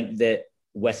I think that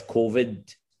with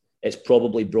COVID, it's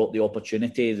probably brought the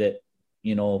opportunity that,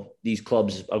 these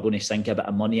clubs are going to sink a bit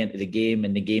of money into the game,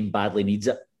 and the game badly needs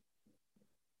it.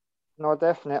 No,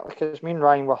 definitely, because me and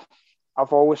Ryan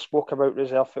I've always spoke about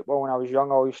reserve football when I was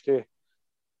young. I used to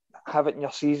have it in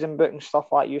your season book and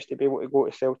stuff like that. You used to be able to go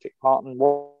to Celtic Park and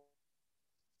watch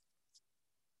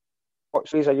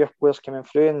these youth players coming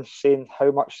through and saying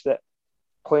how much that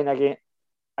playing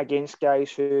against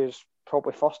guys who's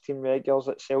probably first team regulars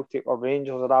at Celtic or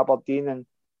Rangers or Aberdeen, and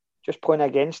just playing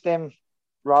against them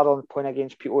rather than playing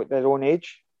against people at their own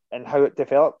age, and how it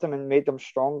developed them and made them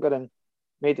stronger and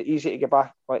made it easy to get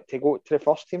back, to go to the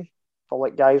first team for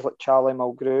guys like Charlie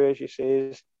Mulgrew, as you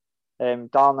say,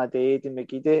 Darren O'Day, Aidan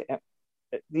McGeady.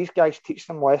 These guys teach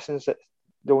them lessons that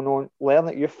they'll learn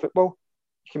at youth football.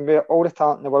 You can be all the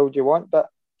talent in the world you want, but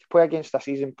to play against a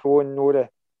seasoned pro and know the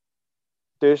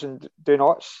do's and do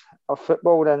nots of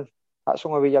football, then that's the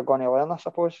only way you're going to learn, I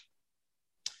suppose.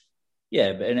 Yeah,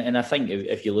 and I think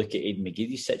if you look at Aidan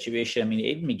McGeady's situation, I mean,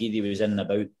 Aidan McGeady was in and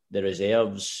about the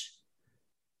reserves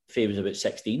he was about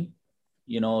 16,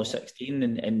 16,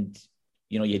 and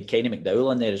you had Kenny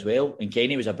McDowell in there as well, and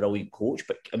Kenny was a brilliant coach,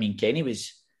 but I mean, Kenny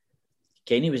was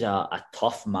a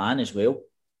tough man as well,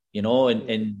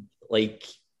 and I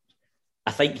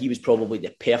think he was probably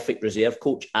the perfect reserve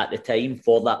coach at the time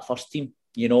for that first team,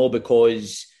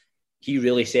 because he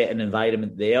really set an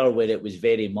environment there where it was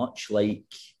very much like,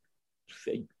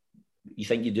 you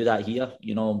think you do that here,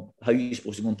 how are you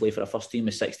supposed to go and play for a first team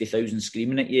with 60,000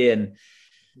 screaming at you? And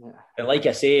like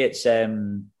I say, it's I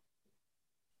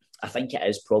think it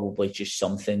is probably just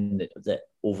something that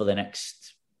over the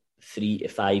next 3 to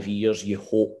 5 years, you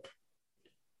hope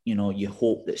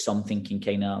that something can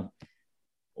kind of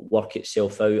work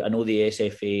itself out. I know the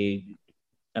SFA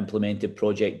implemented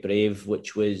Project Brave,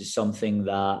 which was something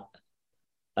that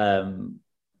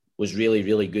was really,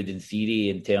 really good in theory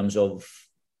in terms of,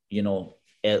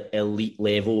 elite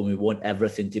level, and we want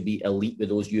everything to be elite with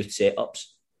those youth setups.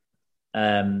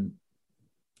 And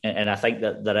I think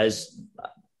that there is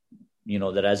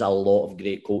a lot of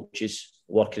great coaches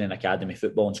working in academy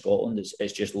football in Scotland.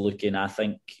 It's just looking, I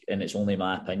think, and it's only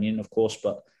my opinion, of course,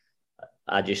 but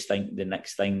I just think the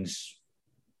next things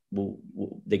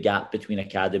the gap between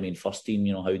academy and first team,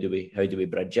 how do we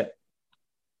bridge it?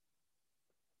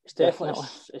 It's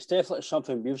definitely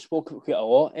something we've spoken about quite a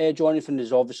lot. Jonathan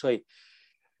is obviously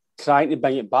trying to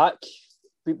bring it back.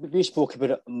 We spoke about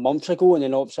it months ago, and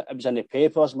then obviously it was in the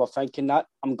papers, and we're thinking that.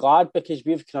 I'm glad, because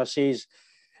we've kind of says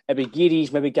it would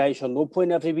gearies, maybe guys who are not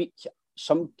playing every week,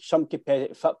 some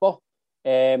competitive football.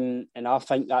 And I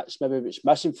think that's maybe what's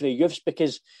missing for the youths,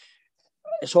 because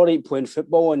it's all right playing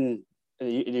football and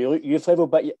the youth level,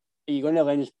 but you're going to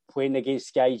learn playing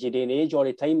against guys your day and age all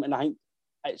the time. And I think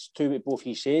it's true what both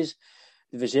he says.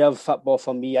 The reserve football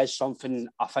for me is something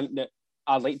I think that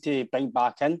I'd like to bring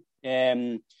back in.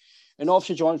 And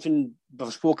obviously, Jonathan,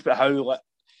 we've spoke about how your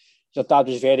dad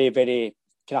was very, very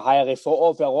kind of highly thought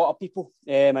of by a lot of people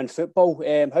in football.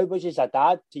 How was he as a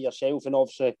dad to yourself, and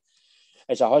obviously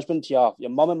as a husband to your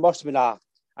mum? And must have been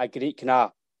a great kind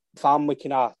of family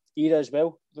kind of era as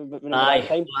well.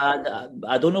 Aye,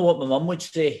 I don't know what my mum would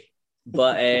say,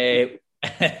 but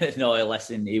no,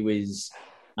 listen, he was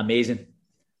amazing,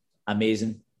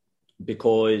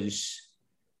 because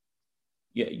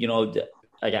you know,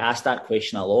 I get asked that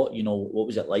question a lot. You know, what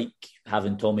was it like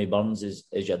having Tommy Burns as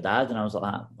your dad? And I was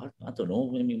like, I don't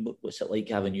know. I mean, what's it like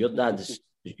having your dad as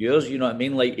yours? You know what I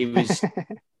mean? Like, he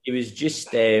was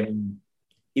just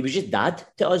dad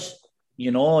to us,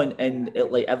 you know, and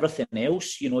it, like everything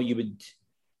else, you know, you would,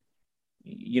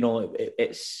 you know,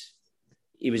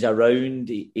 he was around.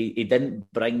 He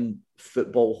didn't bring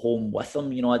football home with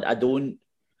him. You know, I don't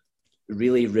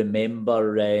really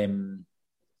remember.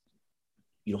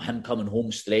 You know, him coming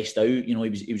home stressed out. You know,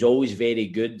 he was always very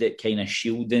good at kind of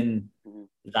shielding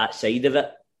that side of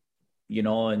it. You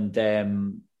know, and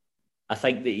I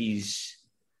think that he's,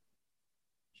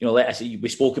 you know, like I said, we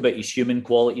spoke about his human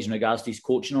qualities in regards to his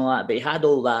coaching and all that, but he had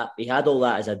all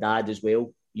that as a dad as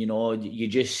well. You know, I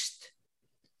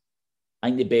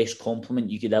think the best compliment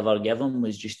you could ever give him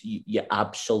was just you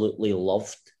absolutely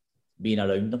loved being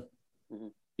around him. Mm-hmm.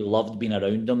 You loved being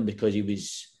around him because he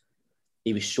was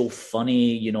so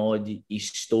funny, you know, his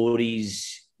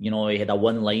stories, you know, he had a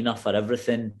one-liner for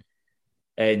everything.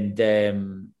 And,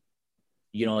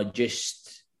 you know,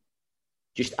 just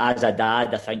as a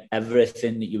dad, I think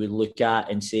everything that you would look at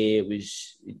and say it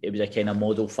was a kind of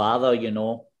model father, you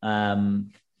know.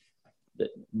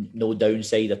 No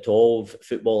downside at all.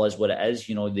 Football is what it is,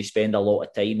 you know, they spend a lot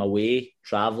of time away,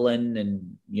 travelling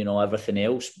and, you know, everything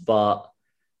else. But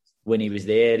when he was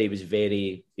there, he was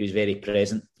very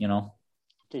present, you know.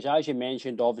 Because as you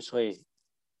mentioned, obviously,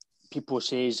 people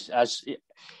says, as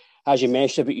you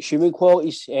mentioned about your human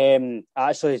qualities,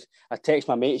 actually, I text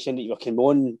my mate saying that you were coming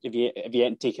on if you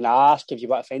hadn't taken a ask, if you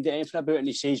were offended anything about it, and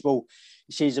he says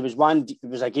there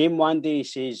was a game one day, he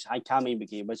says, I can't remember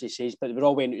the game was, he says, but they were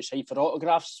all went outside for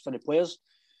autographs for the players,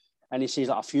 and he says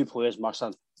that a few players must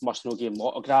not give him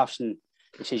autographs, and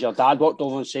he says your dad walked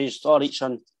over and says, all right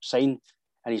son, sign,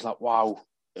 and he's like, wow,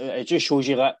 it just shows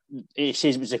you that, he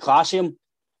says it was the class of him.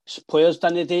 Players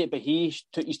didn't do it, but he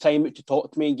took his time out to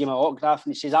talk to me and give me an autograph,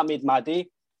 and he says that made my day. He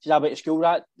says I went to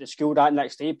school that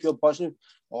next day, pure buzzing.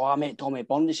 Oh, I met Tommy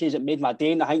Burns. He says it made my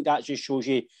day, and I think that just shows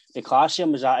you the class of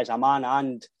him as a man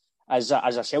and as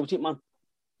a Celtic man.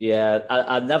 Yeah,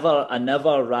 I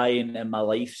never Ryan in my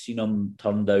life seen him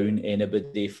turn down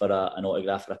anybody for an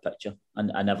autograph or a picture,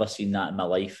 and I never seen that in my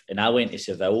life. And I went to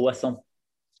Seville with him.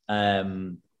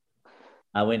 And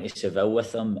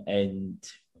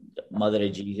Mother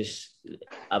of Jesus,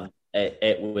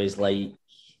 it was like,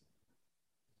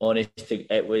 honestly,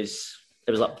 it was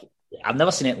like, I've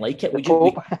never seen it like it. We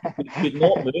could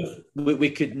not move. We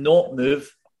could not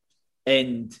move,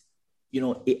 and you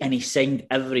know, and he signed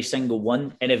every single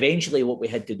one. And eventually, what we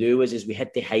had to do was we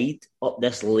had to hide up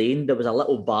this lane. There was a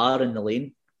little bar in the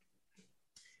lane,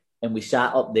 and we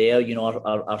sat up there. You know,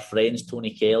 our friends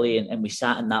Tony Kelly, and we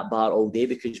sat in that bar all day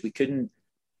because we couldn't.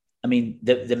 I mean,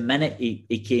 the minute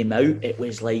he came out, it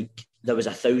was like there was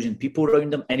 1,000 people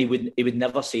around him, and he would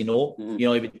never say no. Mm-hmm. You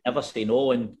know, he would never say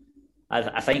no, and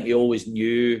I think he always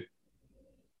knew.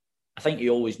 I think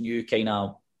he always knew kind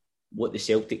of what the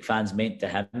Celtic fans meant to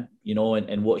him, you know,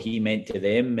 and what he meant to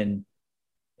them. And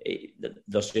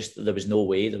there was no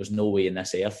way in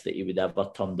this earth that he would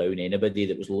ever turn down anybody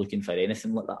that was looking for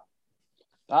anything like that.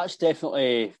 That's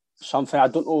definitely something. I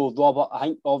don't know, Robert. I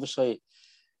think obviously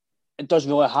it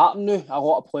doesn't really happen now. A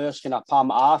lot of players kind of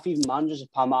palm it off, even managers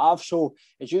palm it off. So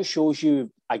it just shows you,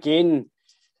 again,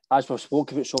 as we've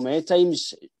spoken about so many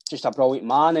times, just a brilliant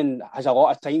man and has a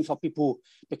lot of time for people.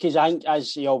 Because I think,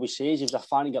 as he always says, he was a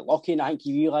fan and get lucky. And I think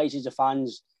he realises the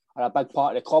fans are a big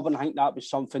part of the club. And I think that was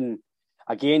something,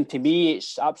 again, to me,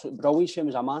 it's absolutely brilliant for him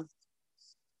as a man.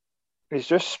 He's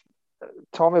just,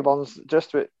 Tommy Burns,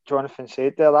 just what Jonathan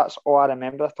said there, that's all I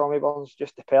remember of Tommy Burns,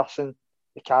 just the person,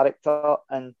 the character,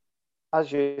 and as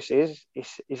you say,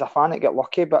 he's a fan that get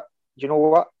lucky, but you know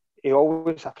what? He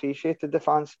always appreciated the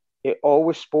fans. He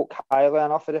always spoke highly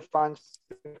enough of the fans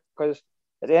because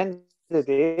at the end of the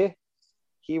day,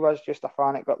 he was just a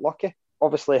fan that got lucky.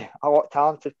 Obviously, a lot of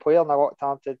talented player and a lot of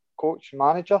talented coach and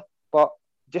manager, but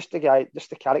just the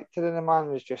character of the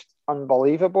man was just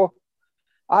unbelievable.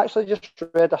 I actually just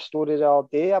read a story the other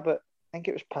day about, I think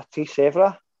it was Patrice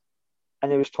Evra,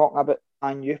 and he was talking about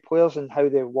new players and how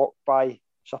they walked by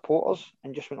supporters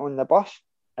and just went on the bus,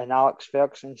 and Alex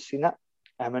Ferguson seen it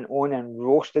and went on and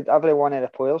roasted every one of the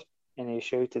players, and he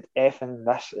shouted F and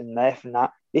this and F and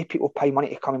that, they people pay money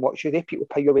to come and watch you. They people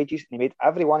pay your wages, and he made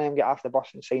every one of them get off the bus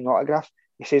and sign autographs.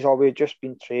 He says, "Oh, we've just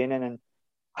been training," and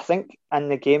I think in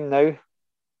the game now,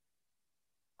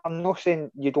 I'm not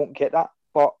saying you don't get that,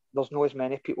 but there's not as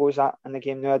many people as that in the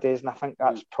game nowadays, and I think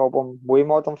that's the problem with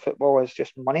modern football is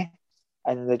just money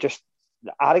and the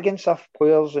arrogance of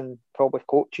players and probably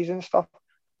coaches and stuff.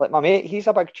 Like my mate, he's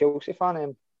a big Chelsea fan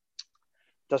and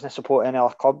doesn't support any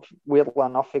other club, weirdly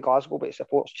enough, in Glasgow, but he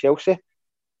supports Chelsea.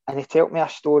 And he told me a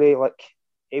story, like,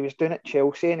 he was doing at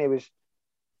Chelsea and he was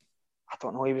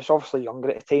obviously younger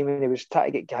at the time and he was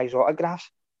trying to get guys' autographs.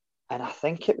 And I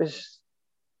think it was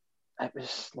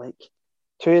like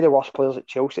two of the worst players at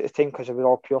Chelsea at the time because they were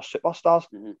all pure superstars.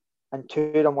 Mm-hmm. And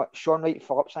two of them, like Sean Wright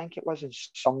Phillips, I think it was, and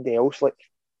somebody else, like,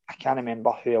 I can't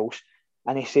remember who else.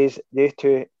 And he says they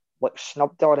two, like,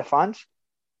 snubbed all the fans.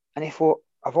 And he thought,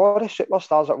 of all the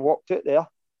superstars that walked out there,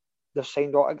 they've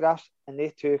signed autographs, and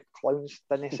they two clowns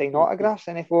didn't sign autographs.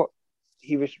 And he thought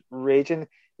he was raging.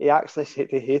 He actually said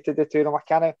he hated the two of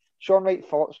them. Sean Wright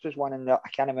Phillips was one in there. I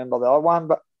can't remember the other one,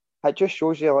 but it just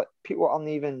shows you, like, people aren't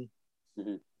even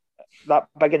that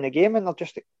big in the game, and they're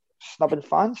just snubbing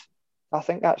fans. I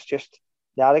think that's just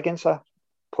the arrogance of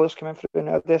players coming through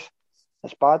nowadays.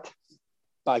 It's bad.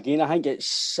 But again, I think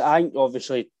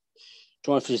obviously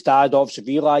Jonathan's dad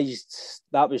obviously realised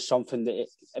that was something that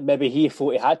maybe he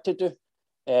thought he had to do.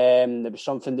 It was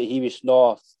something that he was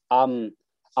I'm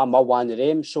one of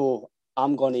them, so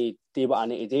I'm going to do what I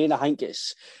need to do. And I think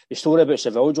it's the story about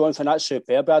Seville, Jonathan, that's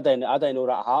superb. I didn't know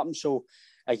that happened. So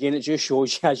again, it just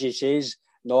shows you, as you says,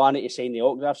 no, I need to sign the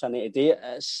autographs, I need to do it.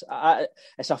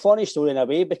 It's a funny story in a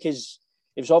way because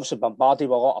he was obviously bombarded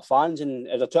with a lot of fans and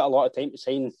it took a lot of time to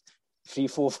sign 3,000,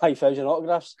 4,000, 5,000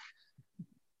 autographs.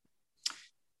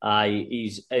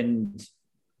 He's in,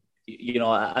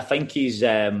 I think he's,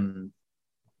 I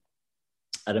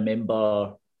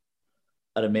remember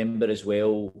as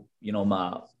well,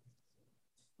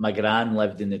 my gran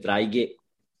lived in the Drygate.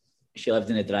 She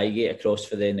lived in the Drygate across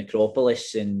for the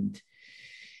necropolis, and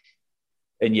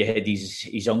you had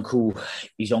his uncle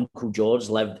George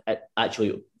lived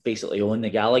actually basically on the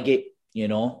Gallagate,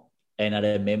 and I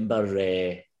remember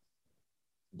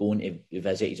going to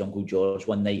visit his uncle George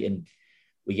one night, and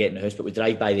we get in the house, but we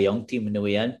drive by the young team on the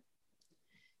way in.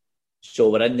 So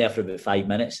we're in there for about 5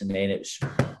 minutes, and then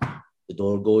the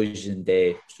door goes, and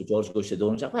so George goes to the door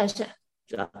and he's like, "What is it?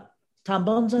 Is that Tam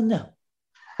Burns in there?"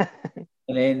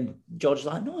 And then George's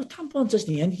like, "No, Tam Burns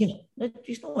isn't in here.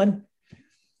 He's not in."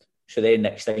 So then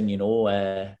next thing you know,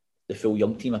 the full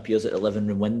young team appears at the living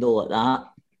room window like that.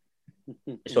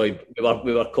 So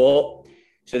we were caught.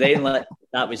 So then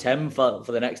that was him for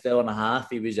the next hour and a half.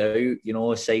 He was out,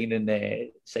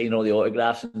 signing all the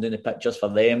autographs and doing the pictures for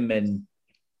them, and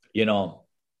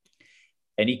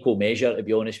in equal measure, to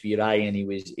be honest with you, Ryan, he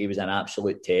was an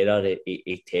absolute terror.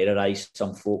 He terrorised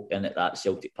some folk in at that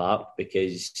Celtic Park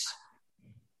because,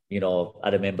 I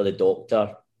remember the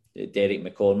doctor, Derek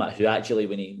McCormack, who actually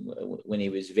when he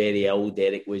was very ill,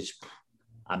 Derek was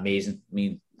amazing. I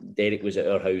mean, Derek was at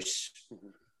our house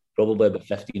probably about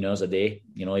 15 hours a day.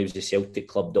 He was a Celtic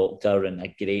club doctor and a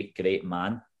great, great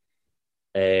man.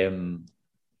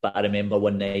 But I remember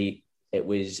one night, I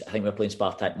think we were playing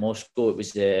Spartak Moscow. It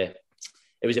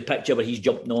was a picture where he's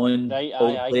jumping on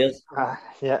players.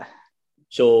 Yeah.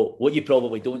 So what you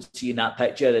probably don't see in that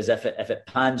picture is if it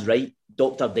pans right,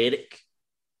 Dr. Derek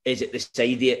is at the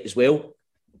side of it as well.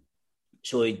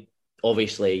 So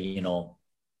obviously,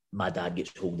 my dad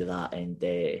gets hold of that, and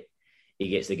he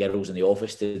gets the girls in the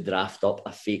office to draft up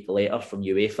a fake letter from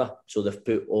UEFA. So they've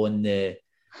put on the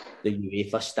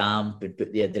UEFA stamp and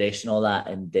put the address and all that,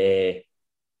 and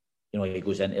he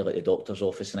goes into the doctor's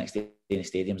office the next day in the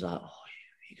stadium's like, "Oh,"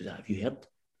 he goes, "Have you heard?"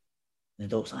 And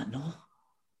the doctor's like, "No."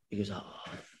 He goes,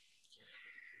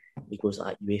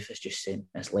 "UEFA's just sent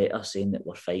this letter saying that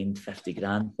we're fined 50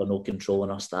 grand for no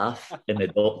controlling our staff." And the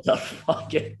doctor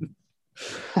fucking...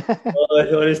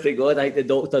 honest to God, I think the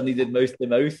doctor needed mouth to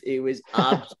mouth. He was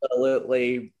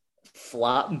absolutely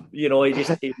flattened. He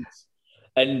was,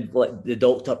 and like the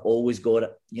doctor always got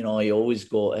it. He always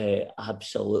got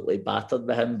absolutely battered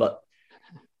by him. But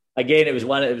again, it was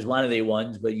one of the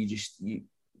ones where he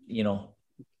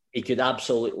could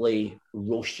absolutely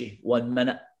roast you 1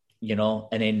 minute, and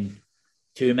then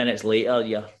 2 minutes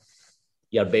later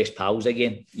you're best pals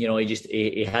again.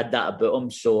 He had that about him.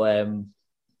 So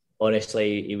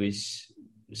honestly, he was,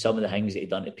 some of the things that he'd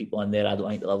done to people in there, I don't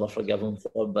think they'll ever forgive him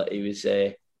for, but he was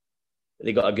they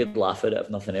got a good laugh at it,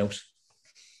 if nothing else.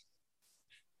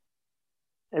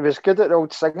 He was good at the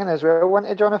old singing as well, wasn't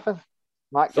he, Jonathan?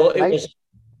 Thought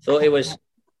he was.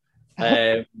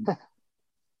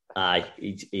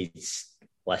 He's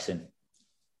listen.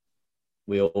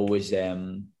 we always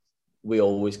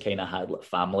kind of had like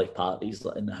family parties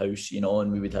like in the house,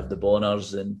 and we would have the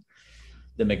Bonners and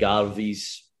the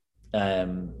McGarveys,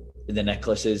 the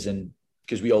Nicholases, and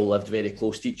because we all lived very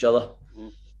close to each other.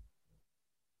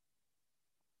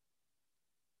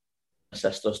 My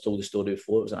sisters told the story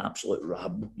before. It was an absolute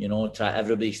rub,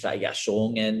 everybody's trying to get a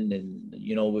song in, and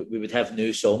we would have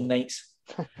new song nights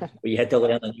where you had to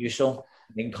learn a new song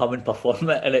and then come and perform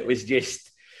it, and it was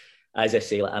just, as I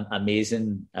say, like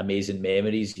amazing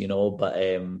memories, but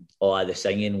the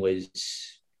singing was,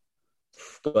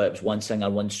 God, it was one singer,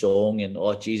 one song, and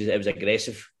Jesus, it was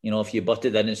aggressive. If you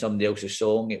butted in somebody else's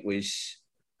song, it was,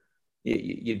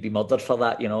 you'd be murdered for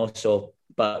that, so,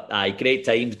 but great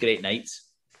times, great nights.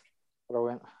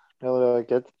 Brilliant. Really, really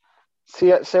good.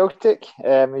 See, at Celtic,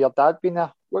 your dad being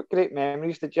there, what great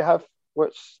memories did you have?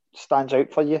 What stands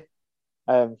out for you?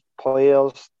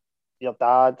 Players, your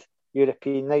dad,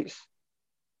 European nights?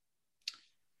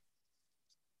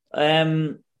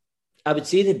 I would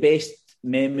say the best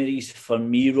memories for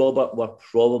me, Robert, were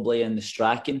probably in the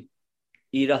Strachan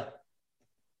era.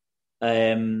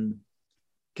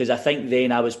 Because I think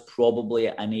then I was probably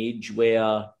at an age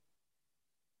where,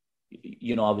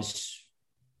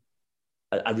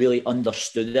 I really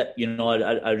understood it.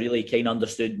 I really kind of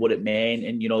understood what it meant.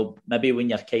 And, maybe when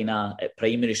you're kind of at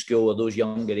primary school or those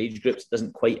younger age groups, it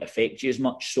doesn't quite affect you as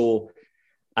much. So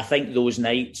I think those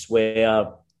nights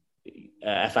where,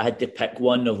 if I had to pick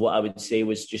one of what I would say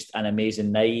was just an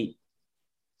amazing night,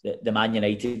 the Man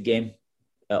United game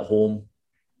at home,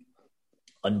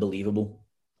 unbelievable.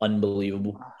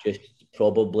 Just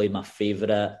probably my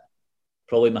favourite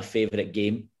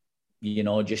game.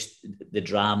 Just the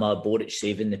drama, Boric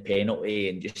saving the penalty,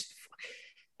 and just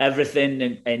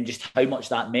everything, and just how much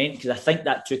that meant, because I think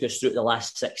that took us through the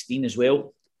last 16 as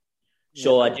well.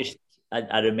 So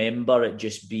I remember it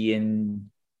just being,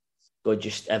 God,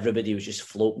 just everybody was just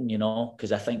floating,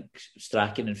 because I think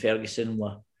Strachan and Ferguson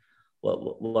were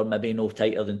maybe no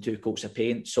tighter than two coats of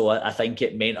paint. So I think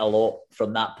it meant a lot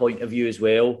from that point of view as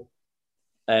well.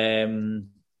 I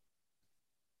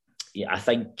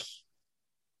think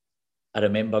I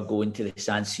remember going to the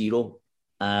San Siro,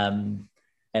 and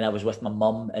I was with my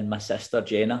mum and my sister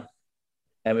Jenna,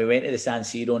 and we went to the San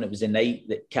Siro, and it was the night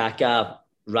that Kaká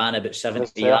ran about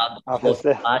 70 yards.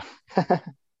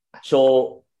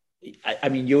 So, I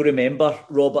mean, you'll remember,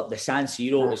 Robert, the San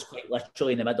Siro is quite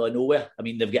literally in the middle of nowhere. I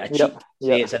mean, they've got a cheat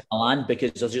say it's in Milan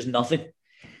because there's just nothing.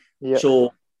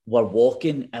 So we're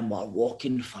walking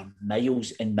for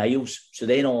miles and miles. So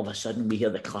then all of a sudden we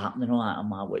hear the clapping and all that. I'm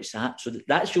like, what's that? So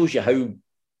that shows you how,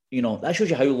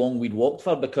 how long we'd walked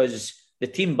for, because the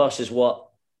team bus is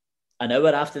an hour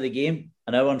after the game,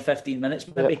 an hour and 15 minutes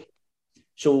maybe. Yep.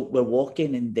 So we're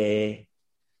walking, and the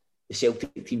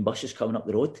Celtic team bus is coming up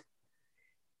the road.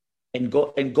 And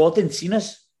Gordon's seen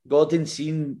us. Gordon's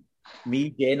seen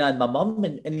me, Jenna, and my mum,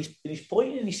 and he's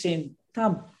pointing and he's saying,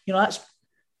 Tam,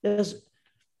 there's...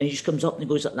 And he just comes up and he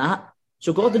goes like that.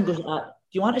 So Gordon goes like that,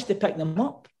 do you want us to pick them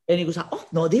up? And he goes like, oh,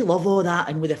 no, they love all that,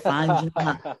 and with the fans and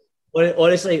that.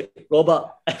 Honestly,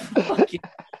 Robert, I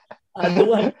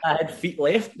don't think I had feet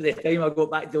left by the time I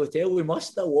got back to the hotel. We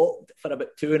must have walked for about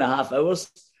 2.5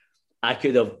 hours. I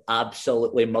could have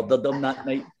absolutely murdered them that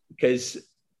night, because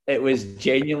it was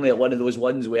genuinely one of those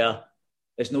ones where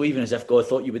it's not even as if God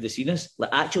thought you would have seen us.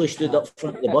 Like, actually stood up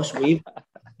front of the bus, waved,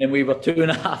 and we were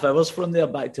 2.5 hours from there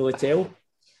back to the hotel.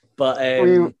 But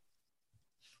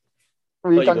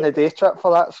we done the day trip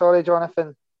for that, sorry,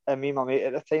 Jonathan, and me and my mate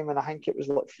at the time, and I think it was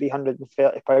like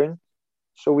 £330.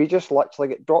 So we just literally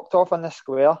get dropped off in the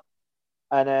square,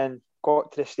 and then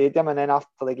got to the stadium, and then after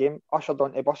the game, ushered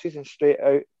onto buses and straight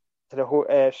out to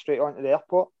the straight onto the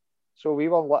airport. So we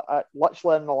were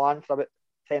literally in Milan for about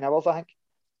 10 hours, I think.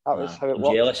 That was how it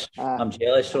worked. I'm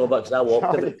jealous, Robert, because I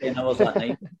walked about 10 hours that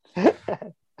night.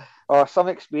 Some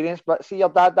experience. But see your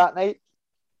dad that night,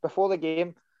 before the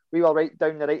game, we were right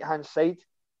down the right-hand side,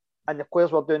 and the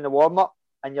players were doing the warm-up,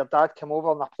 and your dad came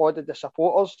over and applauded the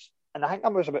supporters, and I think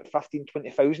there was about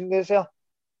 15,000-20,000 days there.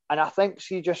 And I think,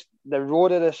 see, just the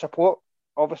roar of the support,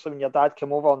 obviously when your dad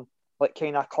came over and like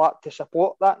kind of clapped to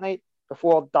support that night,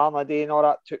 before Darnley Day and all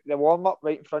that took the warm-up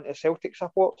right in front of Celtic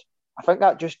supports, I think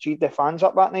that just cheered the fans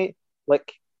up that night.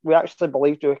 Like, we actually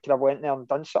believed we could have went there and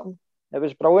done something. It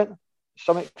was brilliant.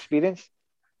 Some experience.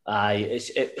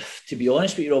 To be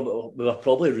honest with you, Robert, we were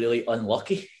probably really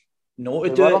unlucky not to we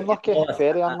do were it. Unlucky,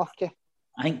 very unlucky.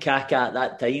 I think Kaká at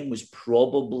that time was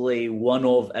probably one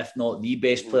of, if not the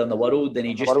best player in the world, and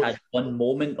he just had one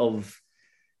moment of,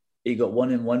 he got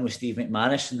 1-on-1 with Steve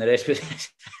McManus, and the rest was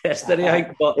history, I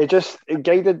think. But he just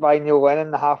guided by Neil Lennon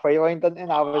the halfway line, didn't he?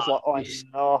 And I was like, oh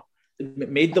no.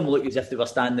 made them look as if they were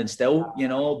standing still, you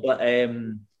know. But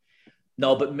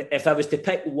no, but if I was to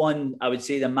pick one, I would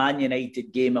say the Man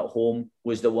United game at home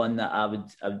was the one that I would.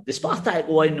 The Spartak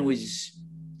one was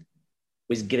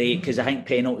great because I think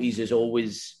penalties is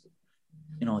always,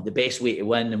 you know, the best way to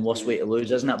win and worst way to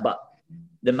lose, isn't it? But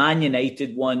the Man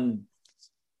United one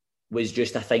was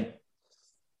just, I think,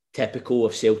 typical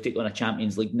of Celtic on a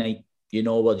Champions League night. You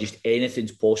know, where just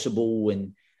anything's possible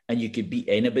and you could beat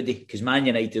anybody because Man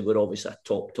United were obviously a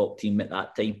top team at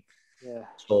that time. Yeah.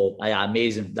 So,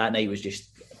 amazing. That night was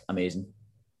just amazing.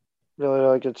 Really,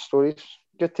 really good stories.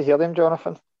 Good to hear them,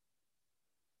 Jonathan.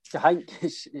 I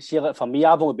think, see, like for me,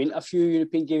 I've only been to a few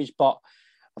European games, but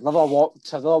I've never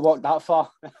walked that far.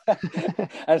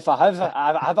 And if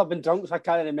I have been drunk, so I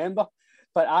can't remember.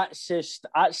 But that's just,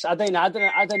 I didn't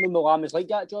know Milan was like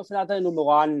that, Jonathan. I didn't know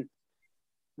Milan.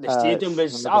 The stadium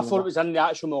was, I thought it was in the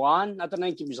actual Milan. I didn't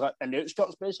think it was like in the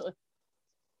outskirts, basically.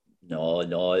 No,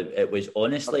 it was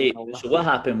honestly. So what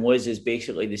happened is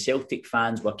basically the Celtic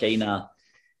fans were they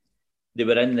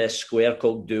were in this square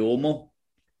called Duomo,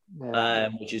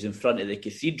 which is in front of the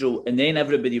cathedral, and then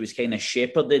everybody was kind of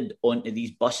shepherded onto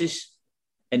these buses,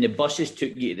 and the buses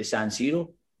took you to the San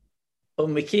Siro. But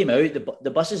when we came out,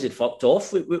 the buses had fucked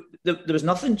off. There was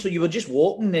nothing, so you were just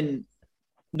walking and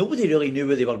nobody really knew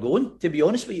where they were going, to be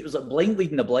honest with you. It was like blind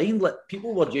leading the blind. Like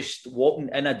people were just walking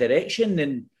in a direction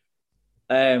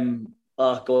and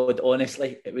oh God,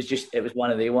 honestly, it was one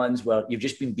of the ones where you've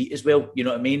just been beat as well, you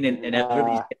know what I mean? And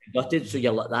everybody's getting gutted, so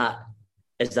you're like that.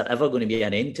 Is there ever going to be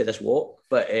an end to this walk?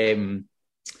 But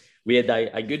we had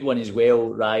a good one as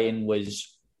well, Ryan,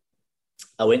 was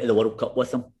I went to the World Cup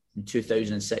with him in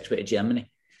 2006 with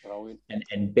Germany. Brilliant.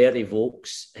 And Bertie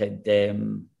Vogts had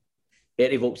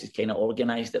kind of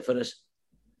organised it for us.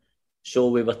 So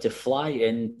we were to fly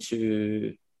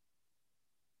into,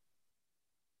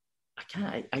 I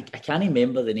can't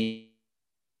remember the name.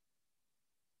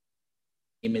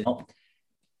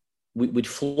 We'd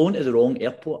flown to the wrong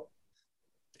airport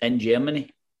in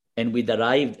Germany and we'd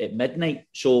arrived at midnight.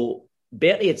 So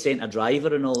Bertie had sent a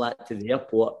driver and all that to the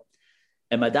airport,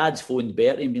 and my dad's phoned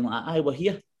Bertie and been like, aye, we're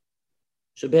here.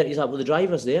 So Bertie's like, well, the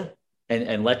driver's there.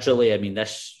 And literally, I mean,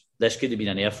 this could have been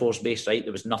an Air Force base, right?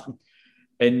 There was nothing.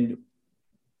 And,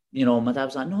 you know, my dad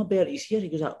was like, no, Bertie's here. He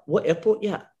goes, like, what airport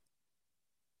you at?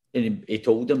 And he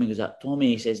told him, he goes, like, Tommy,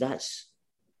 he says, that's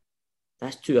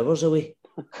 2 hours away.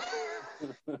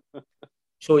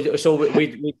 So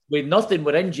we nothing.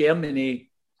 We're in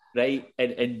Germany, right?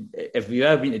 And if you've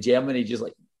ever been to Germany, just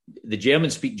like the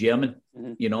Germans speak German,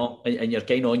 you know, and you're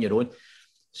kind of on your own.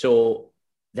 So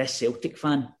this Celtic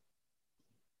fan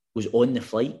was on the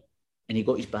flight and he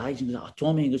got his bags and he goes, oh,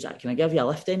 Tommy, he goes, can I give you a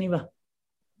lift anywhere?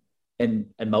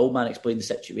 And my old man explained the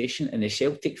situation, and the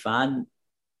Celtic fan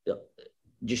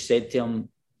just said to him,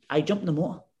 I jumped in the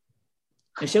motor.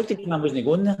 The Celtic man wasn't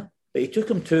going there, but he took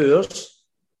him 2 hours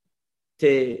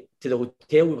to the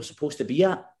hotel we were supposed to be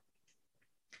at.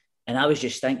 And I was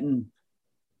just thinking,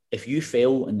 if you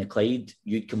fell in the Clyde,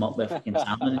 you'd come up with fucking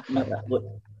salmon.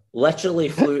 Literally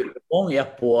flew to the wrong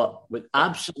airport with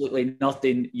absolutely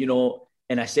nothing, you know,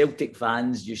 and a Celtic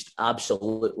fans just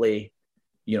absolutely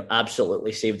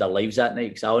saved their lives that night,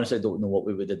 because I honestly don't know what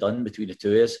we would have done between the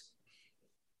two of us.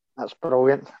 That's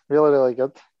brilliant. Really, really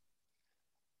good.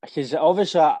 Because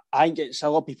obviously, I think it's a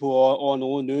lot of people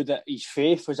all knew that his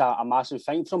faith was a massive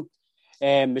thing for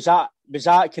him. Was that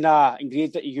kind of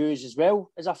engraved into you as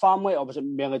well as a family, or was it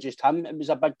merely just him? It was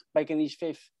a big in his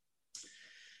faith.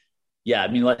 Yeah, I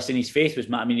mean, listen, his faith was.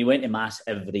 I mean, he went to mass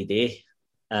every day.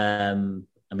 I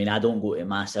mean, I don't go to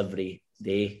mass every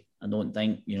day. I don't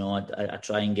think, you know, I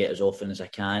try and get as often as I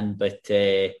can. But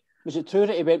was it true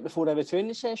that he went before every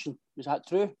training session? Was that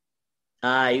true?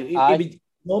 He would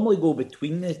normally go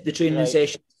between the training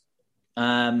sessions.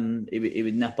 He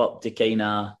would nip up to kind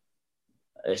of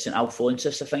St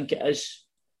Alphonsus, I think it is,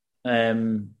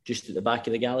 just at the back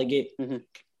of the Gallagate.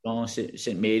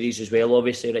 St Mary's as well,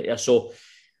 obviously, right there. So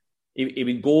he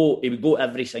would go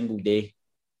every single day,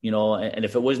 you know. And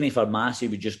if it wasn't for mass, he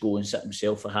would just go and sit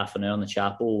himself for half an hour in the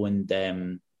chapel. And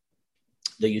there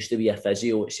used to be a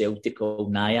physio at Celtic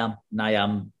called Niam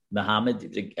Mohammed. He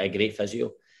was a great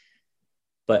physio.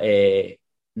 But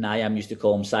Niam used to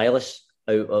call him Silas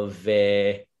out of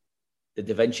the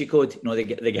Da Vinci Code. You know, the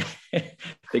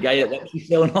guy that lips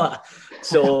his and all that.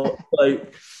 So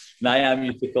like, Niam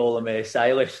used to call him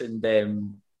Silas,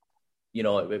 and you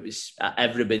know, it was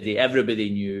everybody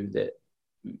knew that,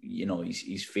 you know,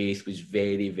 his faith was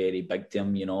very, very big to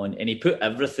him, you know, and he put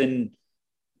everything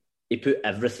into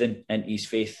his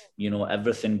faith, you know,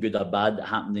 everything good or bad that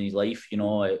happened in his life, you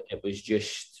know, it was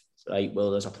just, right,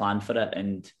 well, there's a plan for it,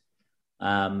 and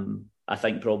I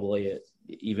think probably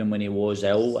even when he was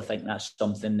ill, I think that's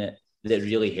something that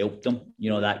really helped him. You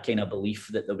know, that kind of belief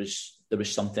that there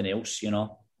was something else. You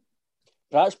know,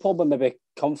 that's probably maybe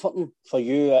comforting for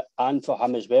you and for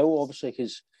him as well, obviously,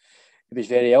 because he was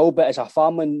very ill. But as a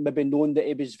family, maybe knowing that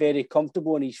he was very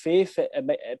comfortable in his faith,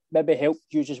 it maybe helped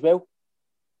you as well.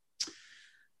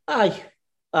 Aye.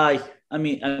 I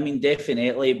mean,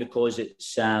 definitely, because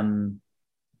it's you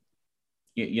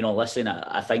know, listen,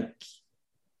 I think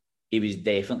he was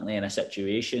definitely in a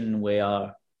situation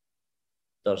where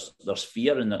there's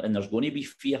fear and there's going to be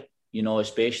fear, you know,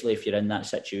 especially if you're in that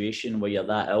situation where you're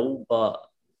that ill. But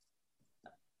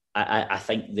I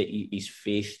think that his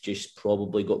faith just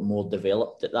probably got more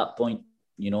developed at that point,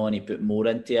 you know, and he put more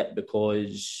into it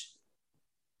because,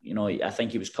 you know, I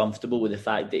think he was comfortable with the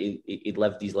fact that he'd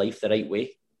lived his life the right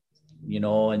way, you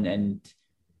know, and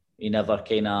he never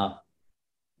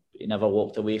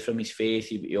walked away from his faith.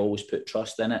 He always put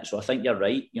trust in it. So I think you're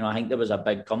right. You know, I think there was a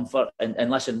big comfort,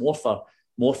 and listen,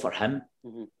 more for him,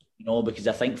 you know, because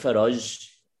I think for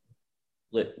us,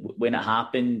 like, when it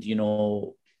happened, you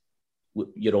know,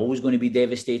 you're always going to be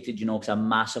devastated, you know, because a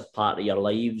massive part of your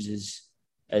lives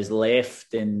is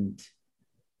left, and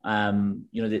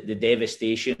you know, the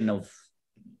devastation of,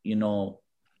 you know,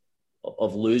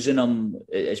 of losing him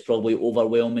is probably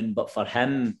overwhelming. But for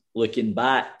him, looking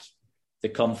back, the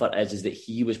comfort is that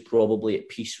he was probably at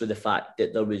peace with the fact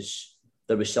that there was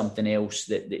something else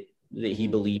that he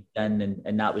believed in,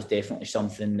 and that was definitely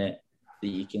something that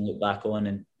you can look back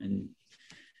on and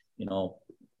you know,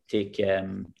 take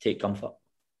comfort.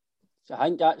 So I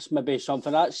think that's maybe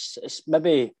something it's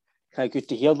maybe kind of good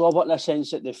to hear, Robert, in a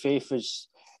sense that the faith was,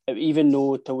 even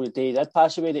though till the day he did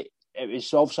pass away, that it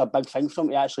was obviously a big thing for him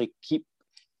to actually keep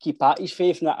at his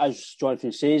faith, and that, as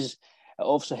Jonathan says, it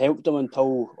obviously helped him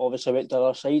until obviously went to the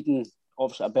other side and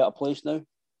obviously a better place now.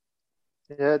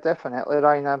 Yeah, definitely,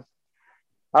 Ryan.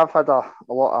 I've had a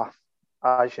lot of,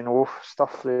 as you know,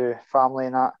 stuff through family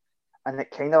and that, and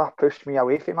it kind of pushed me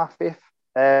away from my faith.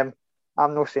 I'm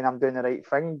not saying I'm doing the right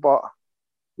thing, but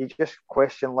you just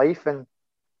question life, and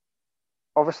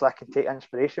obviously I can take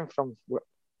inspiration from what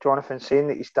Jonathan's saying,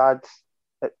 that his dad,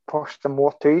 it pushed him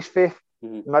more to his faith.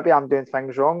 Maybe I'm doing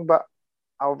things wrong, but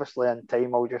obviously in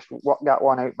time I'll just work that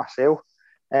one out myself.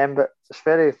 But it's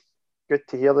very good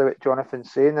to hear what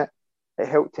Jonathan's saying, that it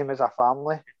helped him as a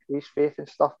family, his faith and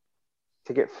stuff,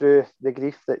 to get through the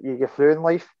grief that you go through in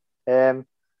life. It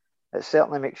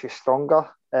certainly makes you stronger,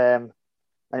 and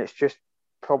it's just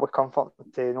probably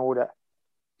comforting to know that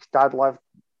his dad lived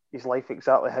his life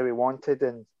exactly how he wanted,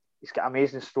 and he's got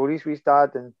amazing stories with his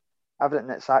dad and everything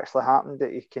that's actually happened,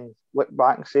 that he can look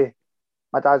back and say,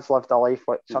 my dad's lived a life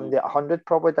what somebody at 100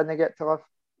 probably didn't get to live,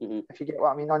 if you get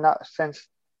what I mean on that sense.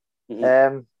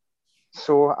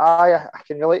 So I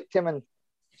can relate to him and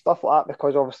stuff like that,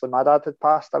 because obviously my dad had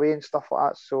passed away and stuff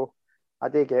like that, so I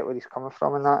do get where he's coming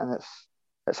from and that, and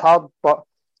it's hard, but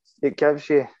it gives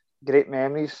you great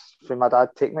memories from my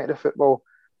dad taking me to the football,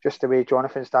 just the way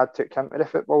Jonathan's dad took him to the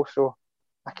football, so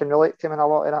I can relate to him in a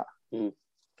lot of that.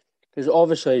 Because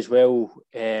obviously as well,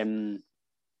 it's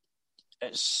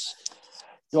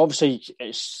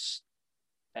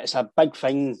a big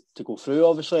thing to go through,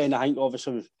 obviously, and I think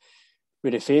obviously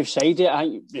with the faith side of it, I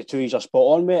think the two of you are spot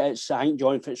on with it. I think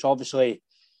Jonathan, it's obviously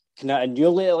kind of in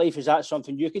your later life, is that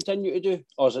something you continue to do,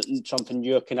 or is it something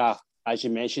you're kind of, as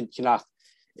you mentioned, kind of,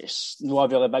 it's not a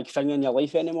really big thing in your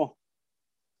life anymore?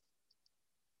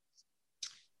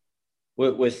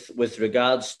 With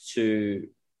regards to,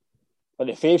 but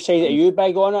the faith side, are you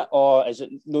big on it, or is it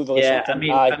not really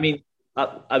something?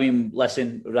 I mean,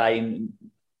 listen, Ryan,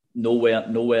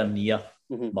 nowhere near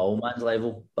my old man's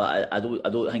level, but I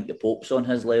don't think the Pope's on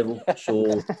his level.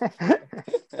 So,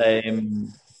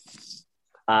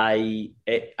 I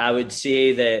would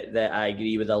say that I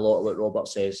agree with a lot of what Robert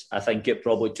says. I think it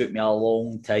probably took me a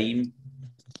long time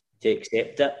to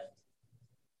accept it,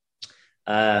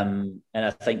 and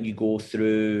I think you go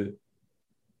through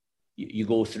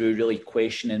really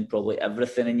questioning probably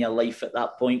everything in your life at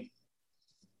that point.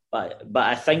 But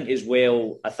I think as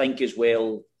well,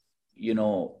 you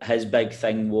know, his big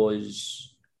thing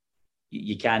was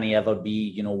you can't ever be,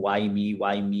 you know, why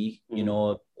me? You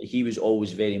know, he was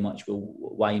always very much, well,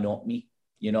 why not me?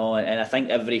 You know, and I think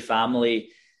every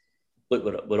family, look,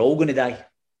 we're all going to die.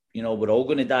 You know, we're all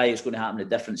going to die. It's going to happen at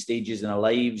different stages in our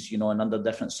lives, you know, and under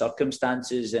different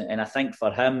circumstances. And I think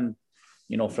for him,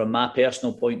 you know, from my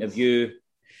personal point of view,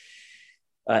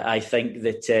 I think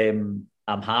that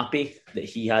I'm happy that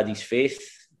he had his faith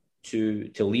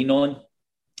to lean on.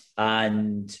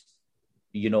 And,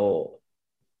 you know,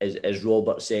 as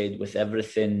Robert said, with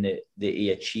everything that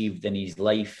he achieved in his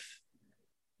life,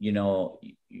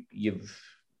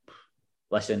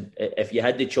 listen, if you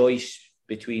had the choice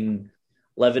between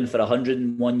living for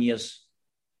 101 years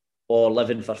or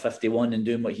living for 51 and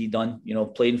doing what he done,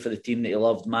 playing for the team that he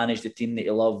loved, managed the team that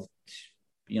he loved,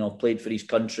 played for his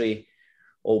country,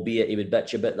 albeit he would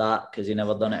bitch about that because he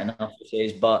never done it enough, he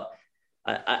says. But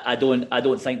I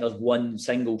don't think there's one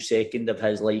single second of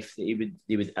his life that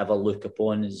he would ever look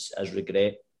upon as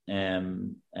regret.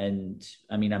 And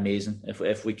I mean, amazing.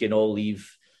 If we can all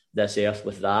leave this earth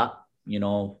with that,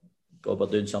 God, we're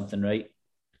doing something right.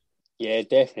 Yeah,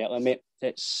 definitely, mate.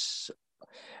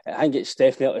 I think it's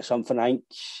definitely something. I think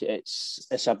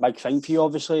it's a big thing for you,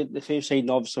 obviously, the faith side, and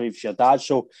obviously with your dad.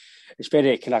 So it's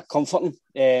very kind of comforting,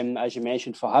 as you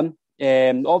mentioned, for him.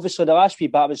 Obviously, the last wee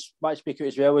bit I was want to speak out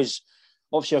as well is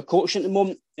obviously your coaching at the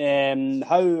moment.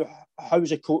 How's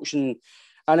the coaching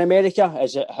in America?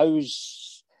 How's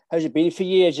it been for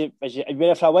you? Have you been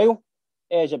there for a while?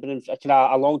 Has it been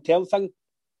a long-term thing?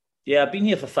 Yeah, I've been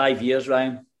here for 5 years,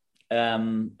 Ryan.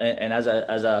 And as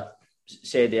I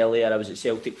said earlier, I was at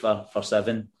Celtic for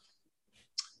 7.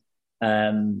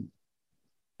 And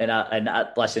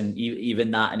listen,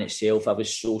 even that in itself, I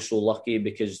was so lucky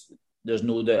because there's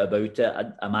no doubt about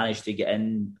it. I managed to get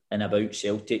in and about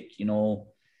Celtic,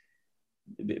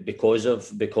 because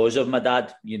of my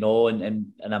dad,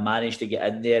 and I managed to get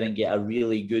in there and get a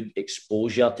really good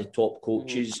exposure to top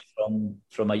coaches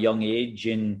from a young age.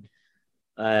 And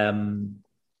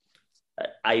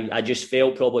I just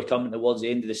felt probably coming towards the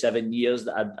end of the 7 years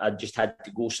that I just had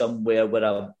to go somewhere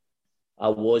where I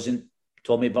wasn't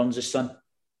Tommy Burns' son,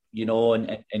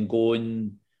 and go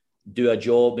and do a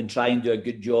job and try and do a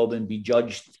good job and be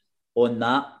judged on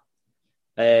that.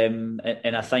 And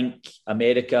I think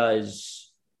America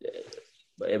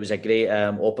it was a great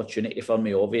opportunity for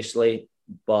me, obviously,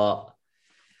 but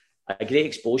a great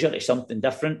exposure to something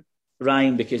different,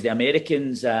 Ryan, because the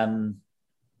Americans,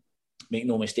 make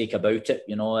no mistake about it,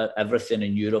 everything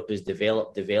in Europe is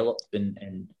developed,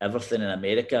 and everything in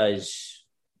America is,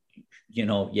 we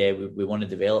want to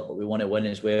develop, but we want to win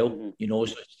as well. So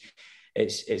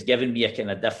it's given me a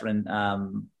kind of different,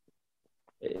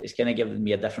 it's kind of given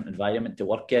me a different environment to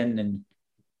work in, and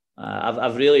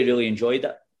I've really, really enjoyed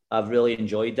it.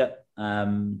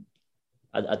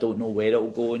 I don't know where it will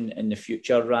go in the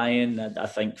future, Ryan. I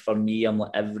think for me, I'm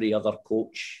like every other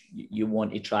coach. You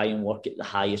want to try and work at the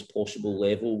highest possible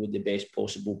level with the best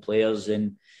possible players.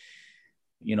 And,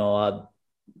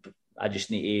 I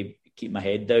just need to keep my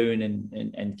head down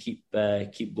and keep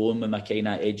going with my kind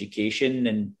of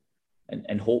education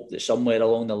and hope that somewhere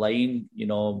along the line,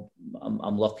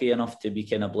 I'm lucky enough to be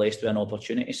kind of blessed with an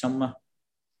opportunity somewhere.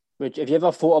 Have you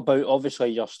ever thought about, obviously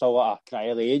you're still at a kind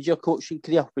of early age of your coaching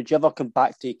career, would you ever come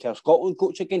back to kind of Scotland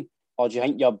coach again? Or do you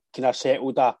think you're kind of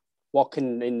settled at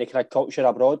working in the kind of culture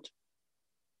abroad?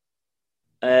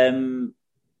 I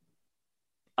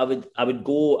would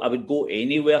go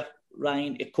anywhere,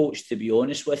 Ryan, to coach, to be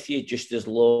honest with you, just as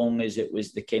long as it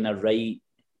was the kind of right,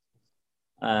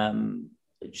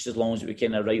 just as long as it was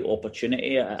kind of right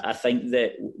opportunity. I think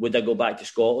that, would I go back to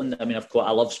Scotland? I mean, of course,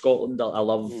 I love Scotland.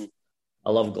 I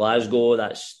love Glasgow.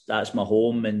 That's my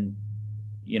home. And,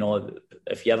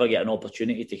 if you ever get an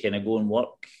opportunity to kind of go and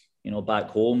work, back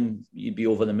home, you'd be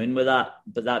over the moon with that.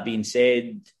 But that being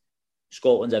said,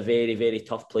 Scotland's a very, very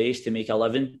tough place to make a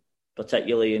living,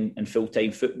 particularly in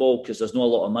full-time football, because there's not a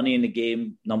lot of money in the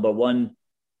game, number one.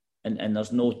 And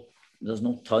there's no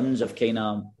tons of kind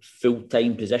of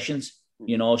full-time positions,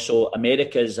 So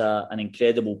America's an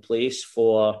incredible place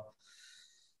for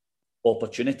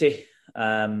opportunity.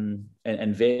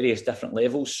 In various different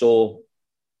levels, so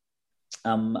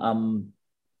I'm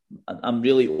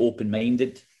really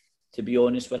open-minded, to be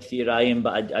honest with you, Ryan.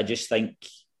 But I just think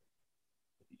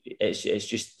it's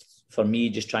just for me,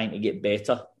 just trying to get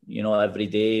better, every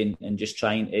day, and just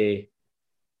trying to,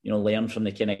 learn from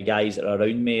the kind of guys that are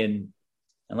around me, and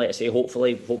like I say,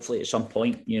 hopefully at some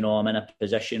point, I'm in a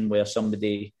position where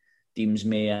somebody deems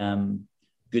me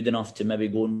good enough to maybe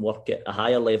go and work at a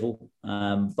higher level,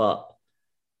 but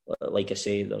like I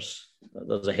say, there's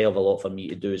a hell of a lot for me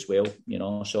to do as well,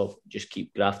 so just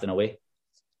keep grafting away.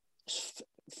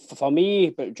 For me,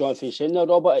 but Jonathan saying there,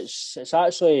 Robert, it's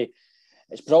actually,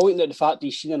 it's brilliant that the fact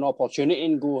he's seen an opportunity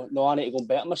and go, no, I need to go and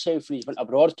better myself, and he's went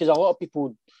abroad, because a lot of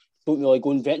people don't really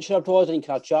go and venture abroad and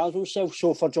kind of challenge themselves.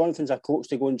 So for Jonathan as a coach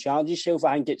to go and challenge himself,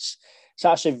 I think it's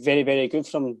actually very, very good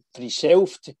for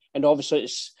himself, and obviously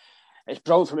it's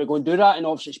brilliant for him to go and do that and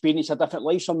obviously experience a different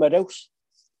life somewhere else.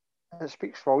 It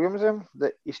speaks volumes of him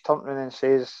that he's turned around and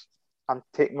says, I'm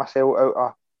taking myself out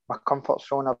of my comfort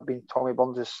zone. I've been Tommy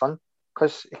Burns' son,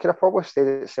 because he could have probably stayed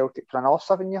at Celtic for another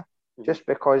 7 years, just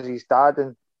because his dad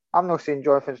and I'm not saying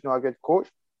Jonathan's not a good coach,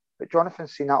 but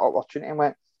Jonathan's seen that opportunity and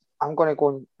went, I'm going to go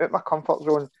and out my comfort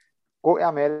zone, go to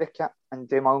America and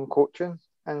do my own coaching.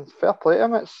 And fair play to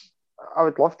him. I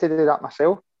would love to do that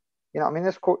myself. You know what I mean?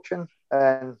 As coaching.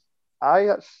 And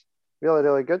it's really,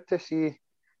 really good to see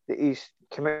that he's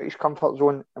come out of his comfort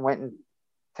zone and went and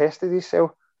tested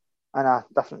himself in a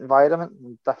different environment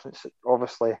and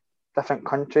obviously different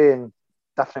country and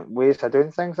different ways of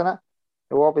doing things in it.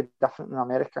 It will all be different in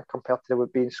America compared to it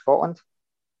would be in Scotland.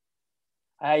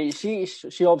 See,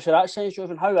 obviously that sense,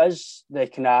 Jonathan, how is the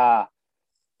kind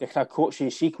of coaching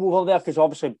sequel over there? Because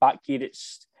obviously back here it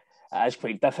is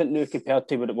quite different now compared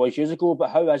to what it was years ago. But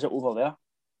how is it over there?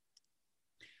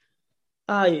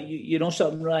 You know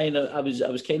something, Ryan. I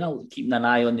was kind of keeping an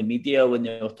eye on the media when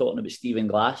they were talking about Stephen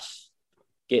Glass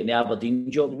getting the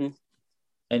Aberdeen job,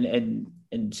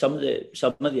 and some of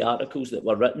the articles that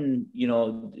were written, you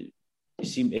know,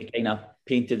 seemed to kind of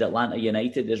painted Atlanta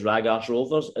United as rag-arse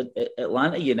Rovers.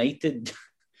 Atlanta United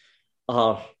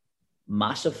are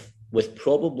massive, with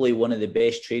probably one of the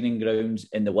best training grounds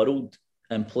in the world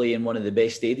and play in one of the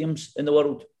best stadiums in the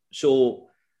world. So,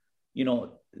 you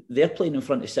know, they're playing in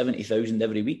front of 70,000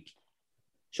 every week.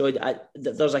 So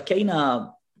there's a kind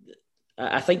of...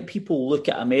 I think people look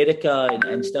at America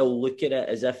and still look at it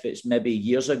as if it's maybe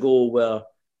years ago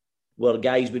where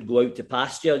guys would go out to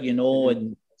pasture, you know,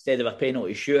 and instead of a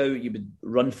penalty shootout, you would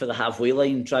run for the halfway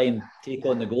line, try and take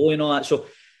on the goal and all that. So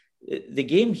the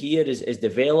game here is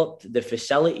developed. The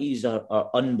facilities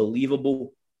are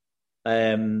unbelievable.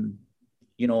 You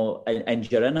know,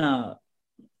 and you're in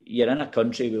a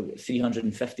country with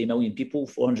 350 million people,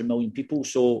 400 million people.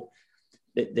 So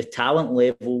the talent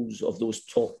levels of those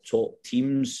top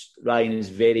teams, Ryan, is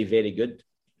very, very good.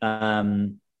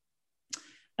 And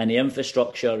the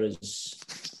infrastructure is,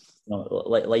 you know,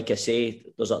 like I say,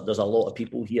 there's a lot of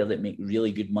people here that make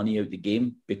really good money out the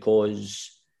game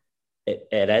because it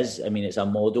is. I mean, it's a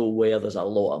model where there's a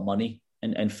lot of money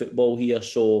in football here.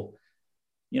 So,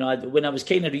 you know, when I was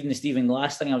kind of reading the Stephen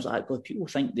Glass thing, I was like, God, people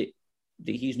think that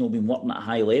he's not been working at a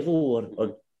high level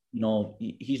or you know,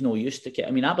 he's no used to it.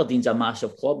 I mean, Aberdeen's a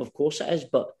massive club, of course it is,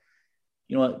 but,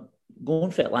 you know,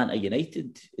 going for Atlanta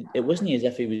United, it wasn't as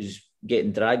if he was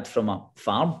getting dragged from a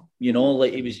farm, you know,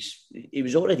 like he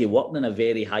was already working in a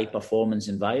very high performance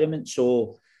environment.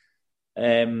 So,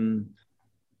 you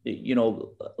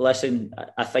know, listen,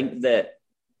 I think that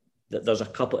there's a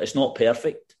couple, it's not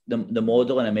perfect. The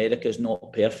model in America is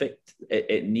not perfect.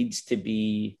 It needs to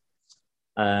be,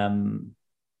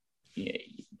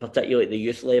 particularly at the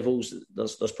youth levels,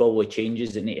 there's probably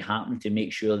changes that need to happen to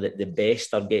make sure that the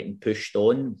best are getting pushed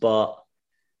on. But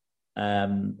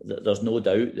there's no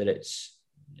doubt that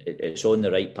it's on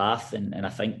the right path, and I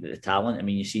think that the talent. I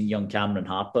mean, you've seen young Cameron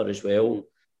Harper as well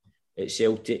at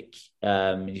Celtic.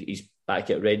 He's back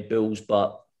at Red Bulls,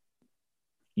 but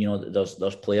you know,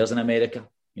 there's players in America.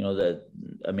 You know, that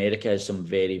America has some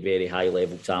very, very high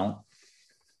level talent.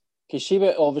 Can you see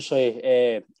what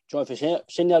obviously Jonathan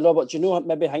saying there, Robert? Do you know,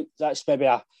 maybe think that's maybe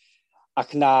a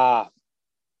kind of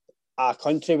a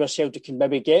country where Celtic can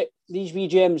maybe get these wee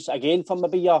gems again for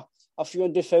maybe a few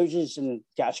hundred thousands and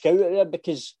get a scout out there,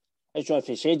 because as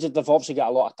Jonathan said, they've obviously got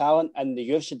a lot of talent and the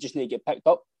youths just need to get picked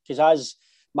up, because as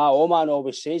my old man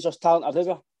always says, there's talent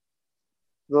everywhere.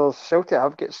 There's Celtic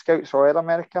have got scouts all over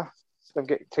America. They've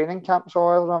got training camps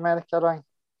all over America, right?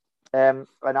 And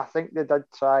I think they did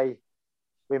try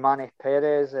with Manny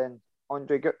Perez and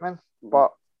Andre Gutman,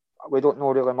 but we don't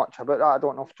know really much about that. I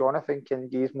don't know if Jonathan can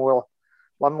give more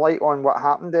limelight on what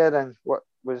happened there and what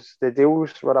was the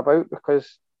deals were about,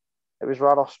 because it was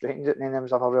rather strange that none of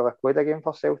them ever really played a game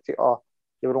for Celtic, or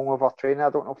they were all overtraining. I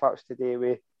don't know if that was to do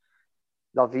with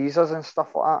their visas and stuff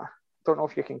like that. I don't know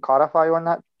if you can clarify on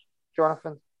that,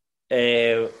 Jonathan.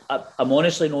 I'm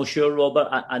honestly not sure, Robert.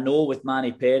 I know with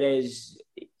Manny Perez,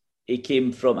 he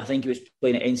came from, I think he was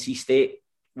playing at NC State,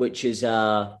 which is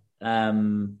a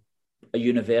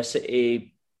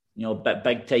university, you know,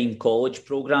 big time college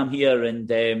program here, and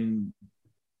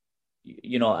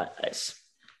you know,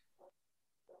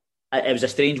 it was a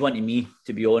strange one to me,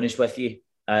 to be honest with you.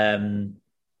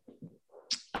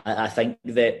 I think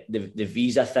that the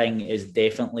visa thing is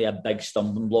definitely a big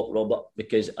stumbling block, Robert,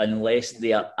 because unless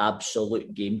they are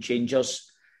absolute game changers,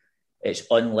 it's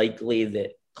unlikely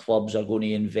that clubs are going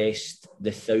to invest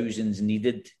the thousands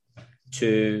needed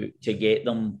to get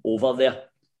them over there.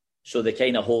 So the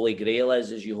kind of holy grail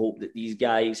is you hope that these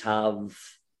guys have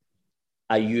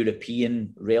a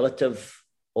European relative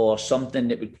or something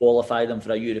that would qualify them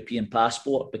for a European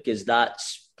passport, because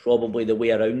that's probably the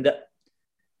way around it.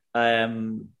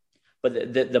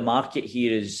 but the market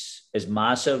here is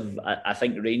massive. I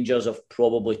think Rangers have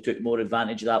probably took more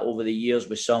advantage of that over the years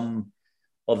with some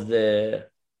of the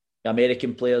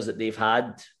American players that they've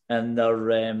had in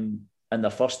their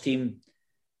first team.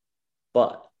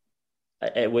 But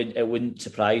it wouldn't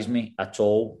surprise me at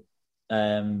all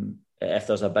if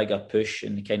there's a bigger push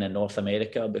in kind of North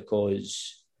America,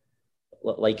 because,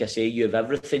 like I say, you have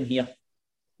everything here,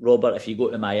 Robert. If you go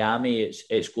to Miami,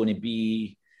 it's going to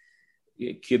be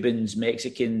Cubans,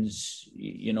 Mexicans,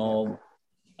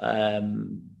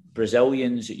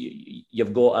 Brazilians.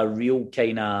 You've got a real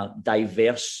kind of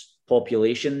diverse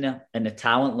population there, and the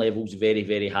talent level's very,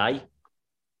 very high.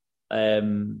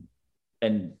 And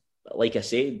like I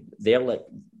say, they're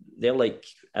like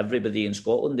everybody in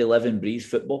Scotland. They live and breathe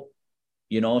football,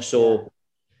 So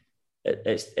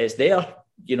it's there,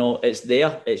 It's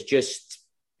there. It's just,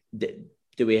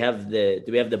 do we have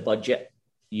the budget,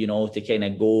 to kind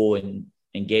of go and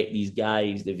get these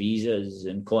guys the visas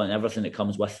and everything that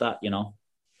comes with that,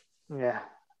 Yeah,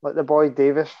 like the boy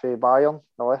Davis for Bayern,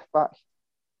 the left back.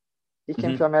 He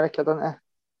came to America, didn't he?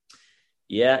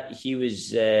 Yeah, he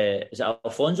was. Is it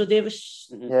Alphonso Davis?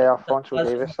 Yeah, Alphonso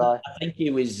Davis. I think he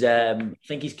was. I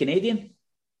think he's Canadian.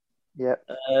 Yeah.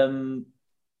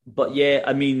 But yeah,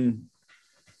 I mean,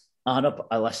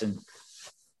 100%.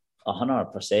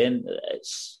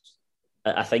 It's.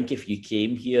 I think if you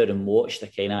came here and watched the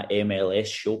kind of MLS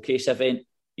showcase event,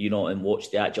 and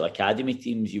watched the actual academy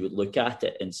teams, you would look at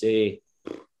it and say,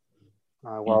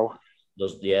 "Oh wow."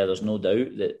 There's no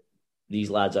doubt that these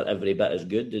lads are every bit as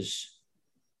good as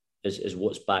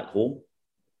what's back home.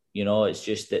 It's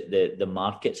just that the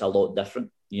market's a lot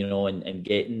different, and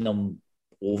getting them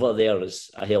over there is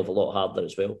a hell of a lot harder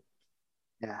as well.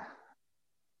 Yeah.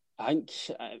 I think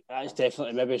that's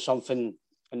definitely maybe something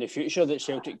in the future that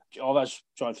Celtic, as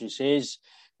Jonathan says,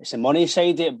 it's the money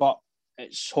side of it, but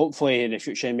it's hopefully in the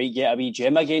future they might get a wee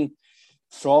gem again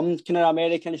from kind of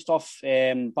American stuff.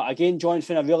 But again,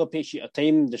 Jonathan, I really appreciate your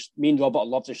time. Me and Robert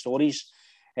love the stories.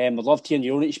 We'd love to hear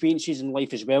your own experiences in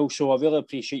life as well. So I really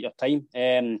appreciate your time.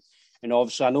 And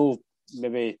obviously, I know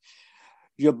maybe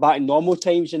you're back in normal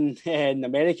times in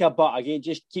America, but again,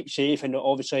 just keep safe, and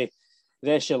obviously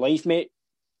the rest of your life, mate.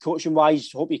 Coaching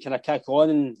wise, hope you kind of kick on,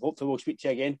 and hopefully we'll speak to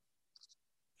you again.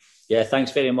 Yeah,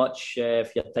 thanks very much for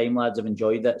your time, lads. I've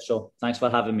enjoyed it. So thanks for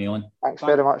having me on. Thanks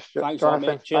very much, thanks,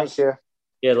 Jonathan. Thank you.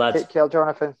 Yeah, lads. Take care,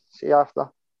 Jonathan. See you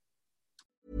after.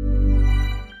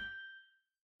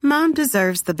 Mom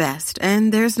deserves the best,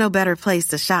 and there's no better place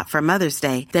to shop for Mother's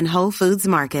Day than Whole Foods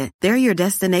Market. They're your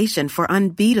destination for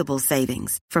unbeatable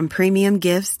savings, from premium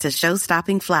gifts to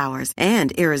show-stopping flowers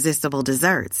and irresistible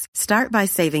desserts. Start by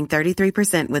saving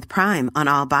 33% with Prime on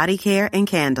all body care and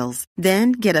candles.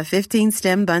 Then get a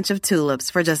 15-stem bunch of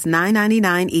tulips for just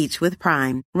 $9.99 each with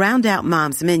Prime. Round out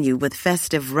Mom's menu with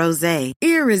festive rosé,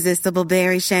 irresistible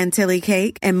berry chantilly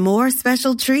cake, and more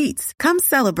special treats. Come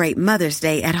celebrate Mother's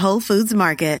Day at Whole Foods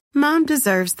Market. Mom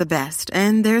deserves the best,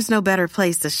 and there's no better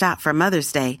place to shop for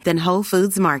Mother's Day than Whole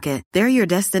Foods Market. They're your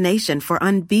destination for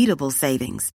unbeatable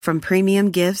savings, from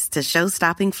premium gifts to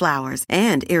show-stopping flowers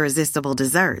and irresistible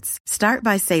desserts. Start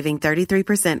by saving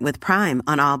 33% with Prime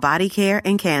on all body care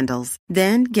and candles.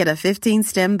 Then get a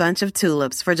 15-stem bunch of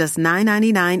tulips for just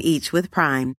 $9.99 each with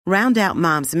Prime. Round out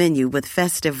Mom's menu with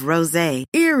festive rosé,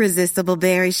 irresistible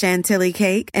berry chantilly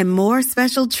cake, and more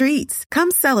special treats.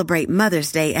 Come celebrate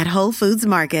Mother's Day at Whole Foods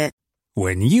Market.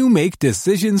 When you make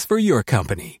decisions for your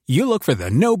company, you look for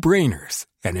the no-brainers.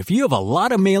 And if you have a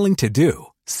lot of mailing to do,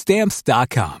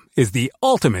 Stamps.com is the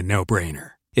ultimate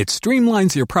no-brainer. It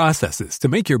streamlines your processes to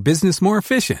make your business more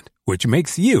efficient, which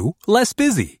makes you less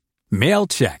busy. Mail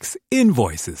checks,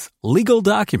 invoices, legal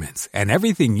documents, and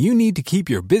everything you need to keep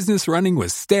your business running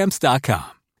with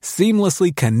Stamps.com.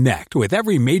 Seamlessly connect with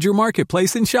every major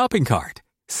marketplace and shopping cart.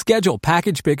 Schedule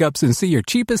package pickups and see your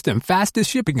cheapest and fastest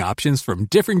shipping options from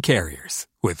different carriers,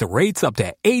 with rates up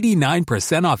to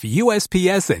 89% off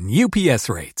USPS and UPS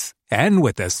rates. And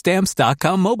with the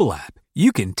Stamps.com mobile app,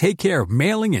 you can take care of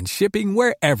mailing and shipping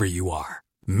wherever you are.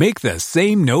 Make the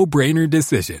same no-brainer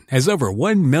decision as over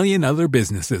 1 million other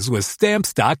businesses with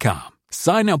Stamps.com.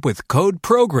 Sign up with code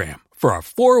PROGRAM for a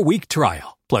 4-week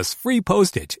trial, plus free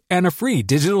postage and a free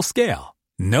digital scale.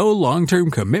 No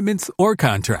long-term commitments or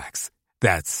contracts.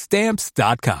 That's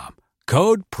Stamps.com.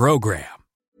 Code PROGRAM.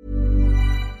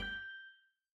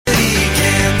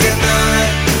 Can't deny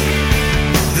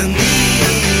the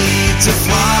need to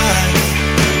fly.